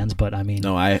Jet fans, but I mean...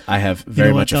 No, I have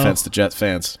very much offense to Jet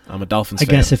fans. I'm a Dolphins fan.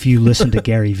 I guess if you listen to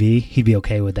Gary Vee, he'd be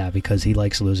okay with that because he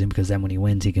likes losing, because then when he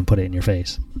wins, he can put it in your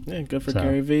face. Yeah, good for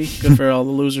Gary Vee. Good for all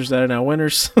the losers that are now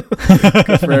winners.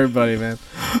 Good for everybody, man.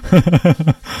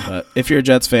 But if you're a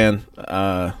Jets fan,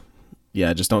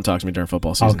 just don't talk to me during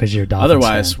football season. Oh, because you're a Dolphins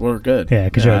Otherwise, fan. We're good. Yeah,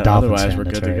 because you're a Dolphins fan. Otherwise,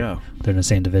 we're good to go. They're in the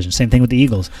same division. Same thing with the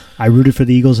Eagles. I rooted for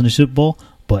the Eagles in the Super Bowl,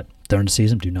 but during the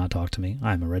season, do not talk to me.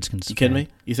 I'm a Redskins fan. You kidding me?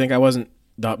 You think I wasn't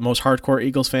the most hardcore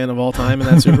Eagles fan of all time in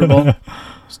that Super Bowl? I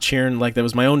was cheering like that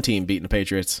was my own team beating the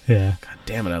Patriots. Yeah. God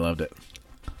damn it, I loved it.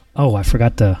 Oh, I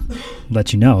forgot to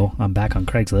let you know. I'm back on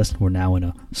Craigslist. We're now in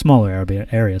a smaller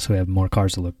area, so we have more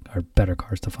cars to look, or better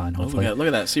cars to find, hopefully. Look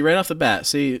at that. See, right off the bat.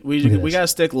 See, we got to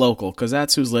stick local because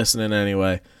that's who's listening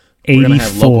anyway. We're going to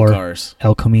have local cars.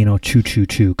 El Camino Choo Choo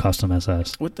Choo Custom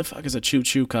SS. What the fuck is a Choo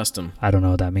Choo Custom? I don't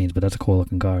know what that means, but that's a cool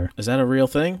looking car. Is that a real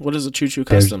thing? What is a Choo Choo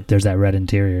Custom? There's that red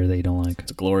interior that you don't like.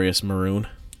 It's a glorious maroon.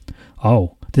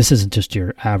 Oh, this isn't just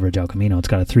your average El Camino. It's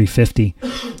got a 350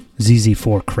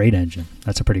 ZZ4 crate engine.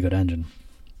 That's a pretty good engine.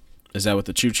 Is that what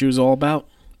the Choo Choo's all about?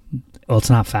 Well, it's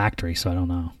not factory, so I don't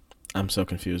know. I'm so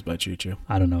confused by Choo Choo.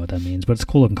 I don't know what that means, but it's a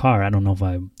cool looking car. I don't know if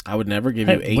I would never give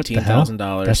you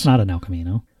 $18,000. That's not an El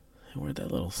Camino. Where'd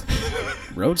that little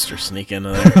roadster sneak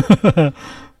into there?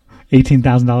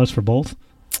 $18,000 for both?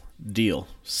 Deal.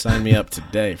 Sign me up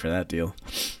today for that deal.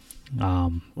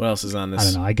 What else is on this? I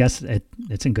don't know. I guess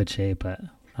it's in good shape, but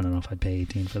I don't know if I'd pay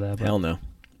 $18 for that. Hell no.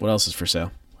 What else is for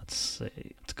sale? Let's see.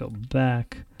 Let's go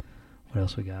back. What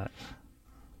else we got?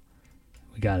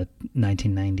 We got a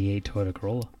 1998 Toyota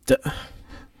Corolla. Wait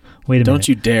a minute. Don't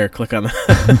you dare click on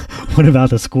that. What about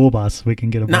the school bus? We can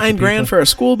get a bunch of $9,000 for a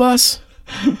school bus?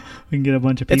 We can get a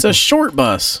bunch of people. It's a short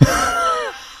bus.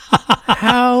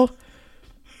 How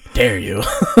dare you?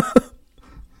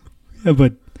 Yeah,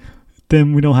 but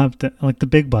then we don't have to, like, the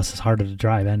big bus is harder to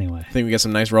drive anyway. Think we get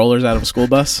some nice rollers out of a school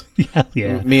bus?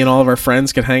 Yeah. Me and all of our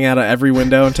friends could hang out at every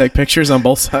window and take pictures on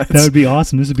both sides. That would be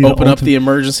awesome. This would be Open up the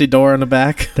emergency door on the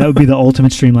back. That would be the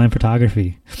ultimate streamline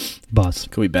photography bus.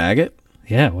 Could we bag it?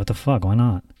 Yeah, what the fuck? Why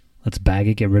not? Let's bag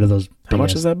it, get rid of those. How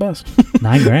much is that bus?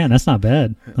 $9,000. That's not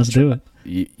bad. Let's do it.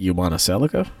 You want a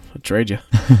Celica? I'll trade you.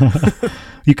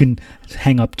 You can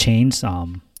hang up chains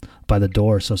by the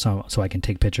door so I can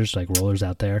take pictures, like rollers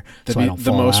out there. That'd so be I don't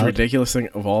the fall most out. ridiculous thing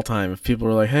of all time. If people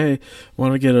were like, hey,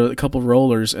 want to get a couple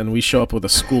rollers, and we show up with a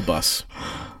school bus.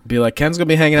 Be like, Ken's going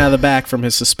to be hanging out of the back from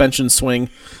his suspension swing.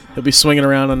 He'll be swinging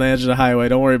around on the edge of the highway.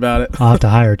 Don't worry about it. I'll have to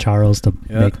hire Charles to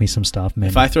make me some stuff. Maybe.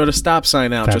 If I throw the stop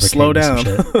sign out, just slow down.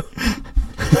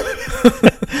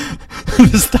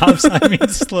 The stop sign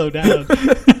means slow down.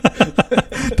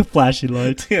 The flashy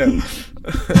lights. Yeah.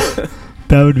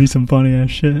 That would be some funny ass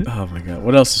shit. Oh my god.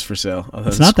 What else is for sale?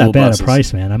 It's not that bad a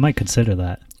price, man. I might consider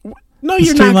that. No,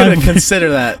 you're not going to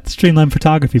consider that. Streamline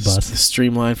photography bus. The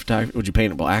streamline photography. Would you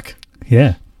paint it black?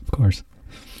 Yeah, of course.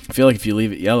 I feel like if you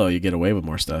leave it yellow, you get away with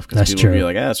more stuff. Because people will be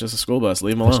like, it's just a school bus.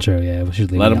 Leave them alone. That's true, yeah. We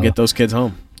should leave Let them get those kids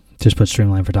home. Just put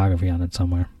streamline photography on it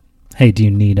somewhere. Hey, do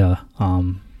you need a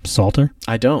salter?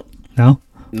 I don't. No?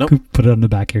 Nope. Put it on the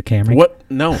back of your Camry? What?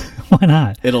 No. Why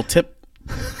not? It'll tip.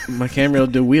 My Camry will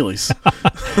do wheelies.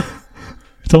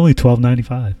 It's only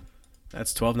 $12.95.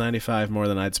 That's $12.95 more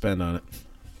than I'd spend on it.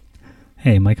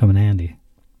 Hey, it might come in handy.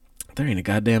 There ain't a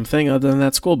goddamn thing other than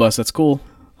that school bus. That's cool.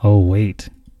 Oh, wait.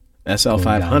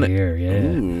 SL500. Here, yeah.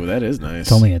 Ooh, that is nice.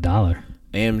 It's only $1.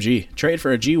 AMG. Trade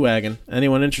for a G-Wagon.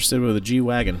 Anyone interested with a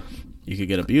G-Wagon? You could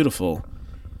get a beautiful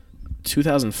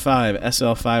 2005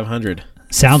 SL500.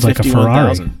 Sounds like a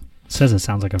Ferrari. It says it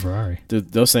sounds like a Ferrari.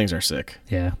 Dude, those things are sick.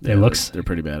 Yeah, they're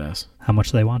pretty badass. How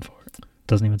much do they want for it?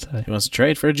 Doesn't even say. He wants to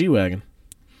trade for a G-Wagon.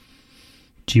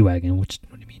 G-Wagon? What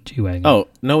do you mean G-Wagon? Oh,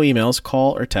 no emails.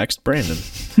 Call or text Brandon.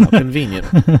 How convenient.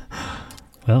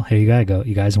 Well, here you go.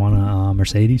 You guys want a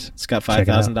Mercedes? It's got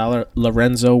 $5,000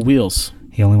 Lorenzo wheels.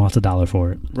 He only wants $1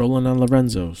 for it. Rolling on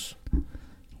Lorenzos.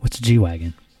 What's a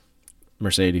G-Wagon?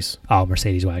 Mercedes. Oh,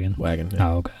 Mercedes wagon. Wagon. Yeah.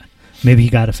 Oh, okay. Maybe he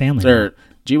got a family. Or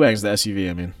G-Wagon's the SUV,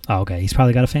 I mean. Oh, okay. He's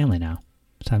probably got a family now.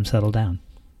 It's time to settle down.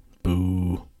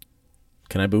 Boo.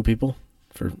 Can I boo people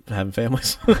for having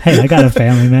families? Hey, I got a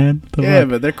family, man. Yeah,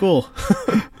 but they're cool.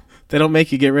 They don't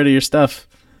make you get rid of your stuff.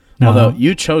 No. Although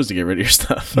you chose to get rid of your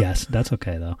stuff. Yes, that's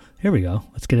okay, though. Here we go.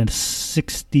 Let's get into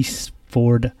 60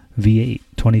 Ford V8.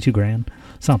 $22,000.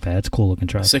 It's not bad. It's a cool looking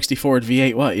truck. 60 Ford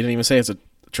V8 what? You didn't even say it's a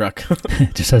truck.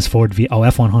 It just says Ford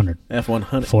F100.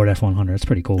 F100. Ford F100. It's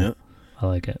pretty cool. Yeah. I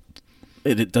like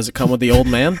it. Does it come with the old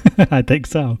man? I think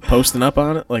so. Posting up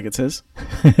on it like it's his?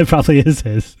 It probably is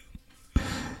his.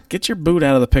 Get your boot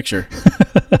out of the picture.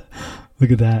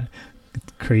 Look at that.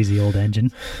 Crazy old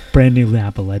engine. Brand new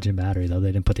Napa Legend battery, though.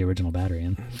 They didn't put the original battery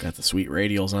in. Got the sweet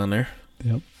radials on there.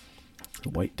 Yep. The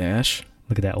white dash.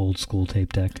 Look at that old school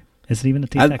tape deck. Is it even a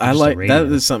tape deck? I like that.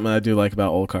 Is something I do like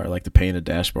about old car, like the painted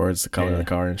dashboards, the color of the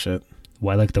car and shit.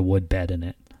 Well, I like the wood bed in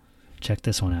it. Check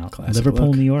this one out. Classic Liverpool,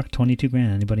 look. New York, $22,000.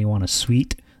 Anybody want a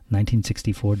sweet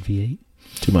 1960 Ford V8?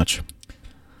 Too much.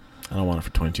 I don't want it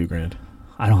for $22,000.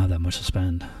 I don't have that much to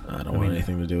spend. I don't want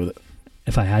anything to do with it.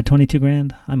 If I had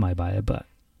 $22,000, I might buy it, but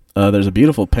there's a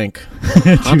beautiful pink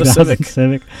Honda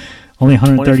Civic. Only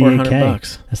 $138K.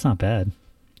 $2,400. That's not bad.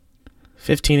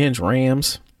 15-inch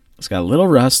Rams. It's got a little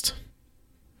rust.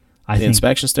 The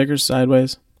inspection sticker's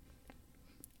sideways.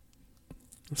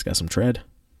 It's got some tread.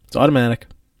 It's automatic.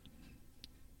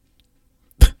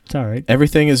 It's all right.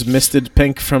 Everything is misted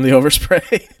pink from the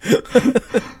overspray.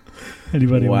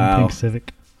 Anybody want a pink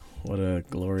Civic? What a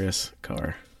glorious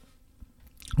car.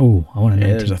 Oh, I want to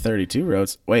know. There's a 32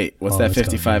 roads. Wait, what's that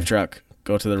 55 truck?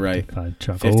 Go to the right. 55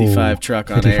 truck. 55 truck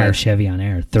on 55 air. Chevy on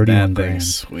air. 31 that grand.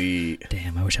 Thing's sweet.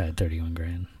 Damn, I wish I had 31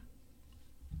 grand.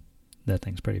 That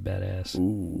thing's pretty badass.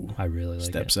 Ooh. I really like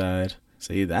step it. side.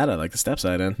 See, that I like the step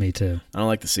side in. Me too. I don't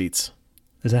like the seats.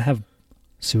 Does that have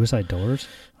suicide doors?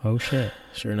 Oh, shit.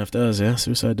 Sure enough does, yeah.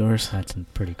 Suicide doors. That's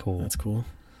pretty cool. That's cool.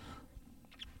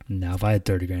 Now, if I had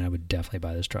 30 grand, I would definitely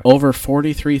buy this truck. Over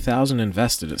 43,000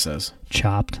 invested, it says.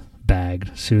 Chopped,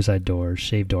 bagged, suicide doors,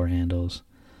 shaved door handles,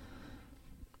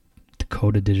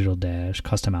 Dakota digital dash,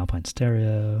 custom Alpine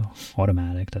stereo,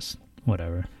 automatic. That's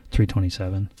whatever.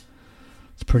 327.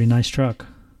 It's a pretty nice truck.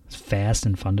 It's fast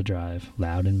and fun to drive,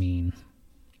 loud and mean.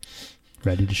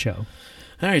 Ready to show.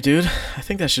 All right, dude. I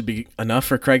think that should be enough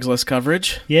for Craigslist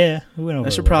coverage. Yeah, we went over.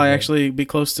 That should probably actually be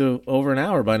close to over an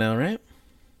hour by now, right?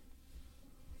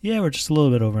 Yeah, we're just a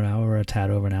little bit over an hour, or a tad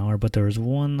over an hour, but there was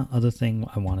one other thing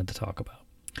I wanted to talk about.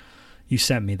 You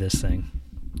sent me this thing.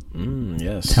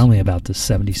 Yes. Tell me about this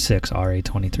 76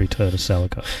 RA23 Toyota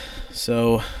Celica.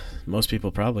 So, most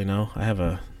people probably know I have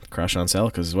a crush on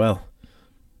Celicas as well.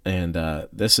 And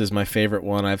this is my favorite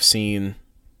one I've seen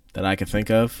that I could think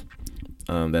of.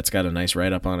 That's got a nice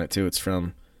write-up on it, too. It's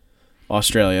from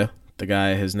Australia. The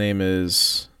guy, his name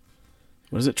is,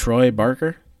 what is it, Troy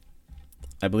Barker?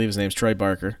 I believe his name's Troy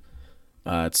Barker.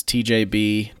 It's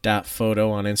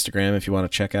tjb.photo on Instagram if you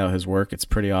want to check out his work. It's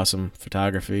pretty awesome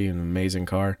photography and amazing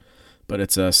car. But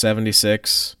it's a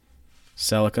 76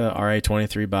 Celica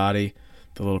RA23 body,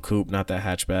 the little coupe, not that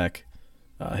hatchback.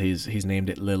 He's named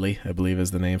it Lily, I believe is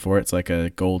the name for it. It's like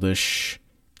a goldish,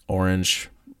 orange,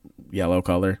 yellow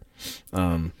color.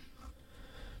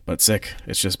 But sick.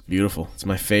 It's just beautiful. It's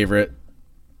my favorite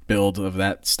build of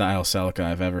that style Celica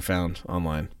I've ever found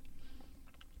online.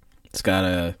 It's got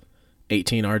a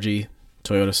 18 RG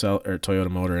Toyota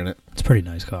motor in it. It's a pretty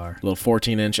nice car. Little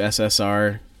 14-inch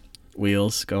SSR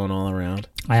wheels going all around.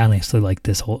 I honestly like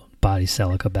this whole body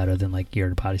Celica better than like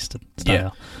your body style. Yeah.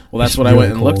 Well, that's what really I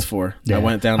went and looked for. Yeah. I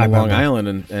went down to Long Island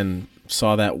and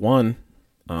saw that one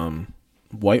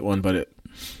white one, but it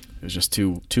was just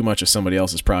too much of somebody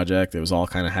else's project. It was all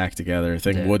kind of hacked together. The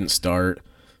thing wouldn't start.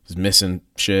 It was missing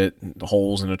shit, the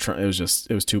holes in the trunk. It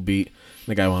was too beat.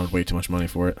 The guy wanted way too much money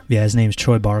for it. Yeah, his name's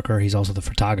Troy Barker. He's also the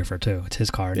photographer, too. It's his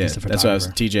car. Yeah, he's the photographer. That's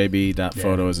what I was,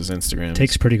 tjb.photo is his Instagram.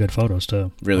 Takes pretty good photos,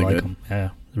 too. Really good. Him. Yeah,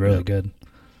 really good.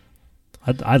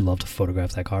 I'd love to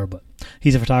photograph that car, but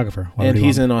he's a photographer. And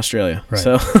he's in Australia. Right.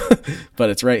 So, but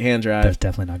it's right-hand drive. That's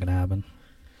definitely not going to happen.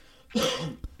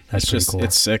 That's pretty cool.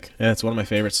 It's sick. Yeah, it's one of my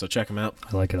favorites, so check him out.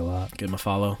 I like it a lot. Give him a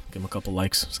follow. Give him a couple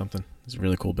likes, something. It's a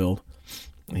really cool build.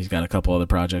 He's got a couple other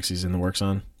projects he's in the works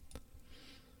on.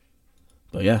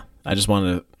 But yeah, I just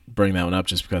wanted to bring that one up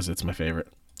just because it's my favorite.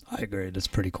 I agree. It's a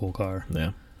pretty cool car.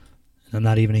 Yeah. I'm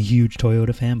not even a huge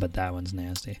Toyota fan, but that one's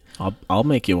nasty. I'll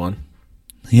make you one.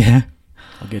 Yeah.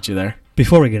 I'll get you there.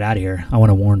 Before we get out of here, I want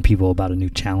to warn people about a new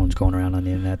challenge going around on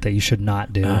the internet that you should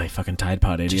not do. You fucking Tide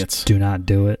Pod idiots. Just do not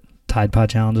do it. Tide Pod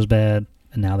challenge is bad,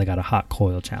 and now they got a hot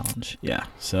coil challenge. Yeah,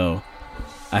 so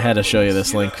I had to show you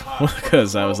this link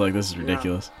because I was like, this is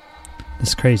ridiculous. This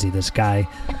is crazy. This guy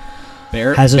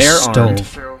has a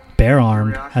stove.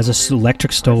 Bare-armed, has an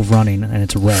electric stove running, and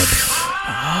it's red.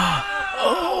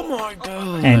 Oh, my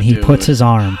God. And he puts his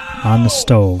arm on the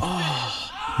stove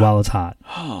while it's hot.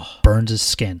 Burns his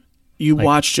skin. You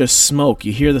watch just smoke.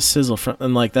 You hear the sizzle from,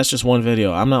 and like that's just one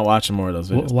video. I'm not watching more of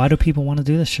those videos. Why do people want to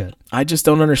do this shit? I just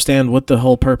don't understand what the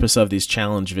whole purpose of these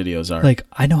challenge videos are. Like,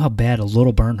 I know how bad a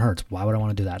little burn hurts. Why would I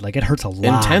want to do that? Like, it hurts a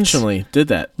lot. Intentionally did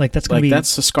that. Like, that's gonna be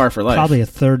that's a scar for life. Probably a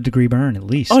 3rd-degree burn at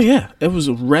least. Oh yeah, it was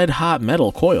a red hot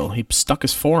metal coil. He stuck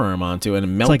his forearm onto it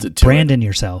and melted it's like to branding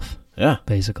yourself. Yeah.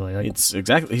 Basically. Like, it's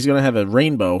exactly. He's going to have a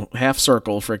rainbow, half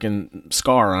circle, freaking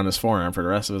scar on his forearm for the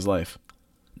rest of his life.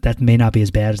 That may not be as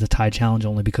bad as the Tide Challenge,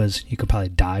 only because you could probably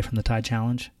die from the Tide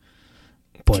Challenge.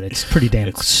 But it's pretty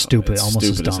damn stupid. It's almost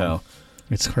stupid as dumb. As hell.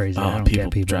 It's crazy. Oh, I don't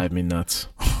get people. Drive me nuts.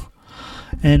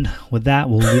 And with that,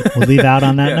 we'll leave out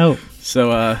on that note.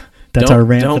 So that's our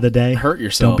rant for the day. Hurt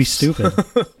yourself. Don't be stupid.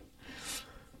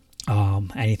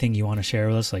 Anything you want to share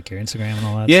with us, like your Instagram and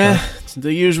all that? Yeah, stuff? it's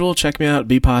the usual. Check me out,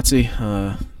 BPotsy.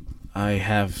 I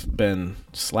have been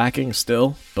slacking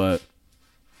still, but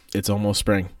it's almost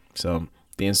spring, so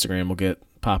the Instagram will get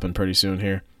popping pretty soon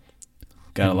here.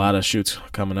 Got a lot of shoots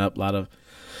coming up, a lot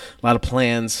of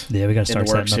plans. Yeah, we got to start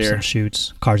setting up some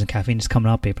shoots. Cars and Caffeine is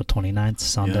coming up April 29th,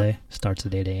 Sunday. Yep. Starts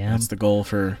at 8 a.m. That's the goal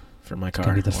for my car. It's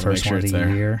going to be the first one of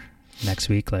the year. Next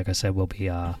week, like I said, we'll be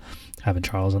having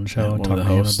Charles on the show and talking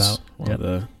to him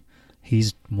about.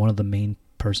 He's one of the main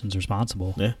persons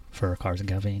responsible for Cars and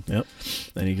Caffeine. Yep.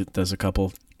 And he does a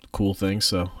couple cool things,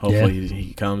 so hopefully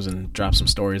he comes and drops some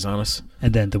stories on us.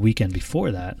 And then the weekend before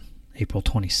that, April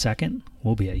 22nd,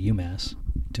 we'll be at UMass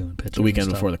doing pictures. The weekend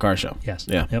before the car show. Yes.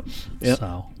 Yeah. Yep.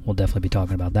 So we'll definitely be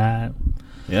talking about that.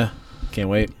 Yeah. Can't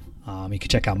wait. You can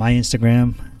check out my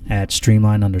Instagram at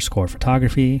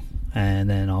streamline_photography, and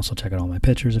then also check out all my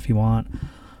pictures if you want.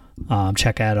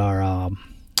 Check out our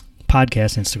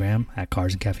podcast Instagram at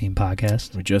Cars and Caffeine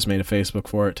Podcast. We just made a Facebook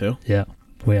for it too. Yeah.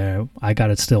 I got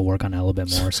to still work on that a little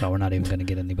bit more, so we're not even going to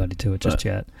get anybody to it just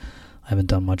yet. I haven't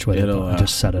done much with it, but I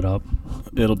just set it up.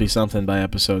 It'll be something by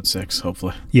episode 6,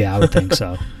 hopefully. Yeah, I would think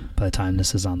so. By the time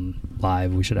this is on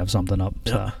live, we should have something up.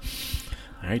 Yep. So.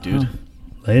 All right, dude.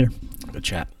 Later. Good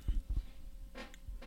chat.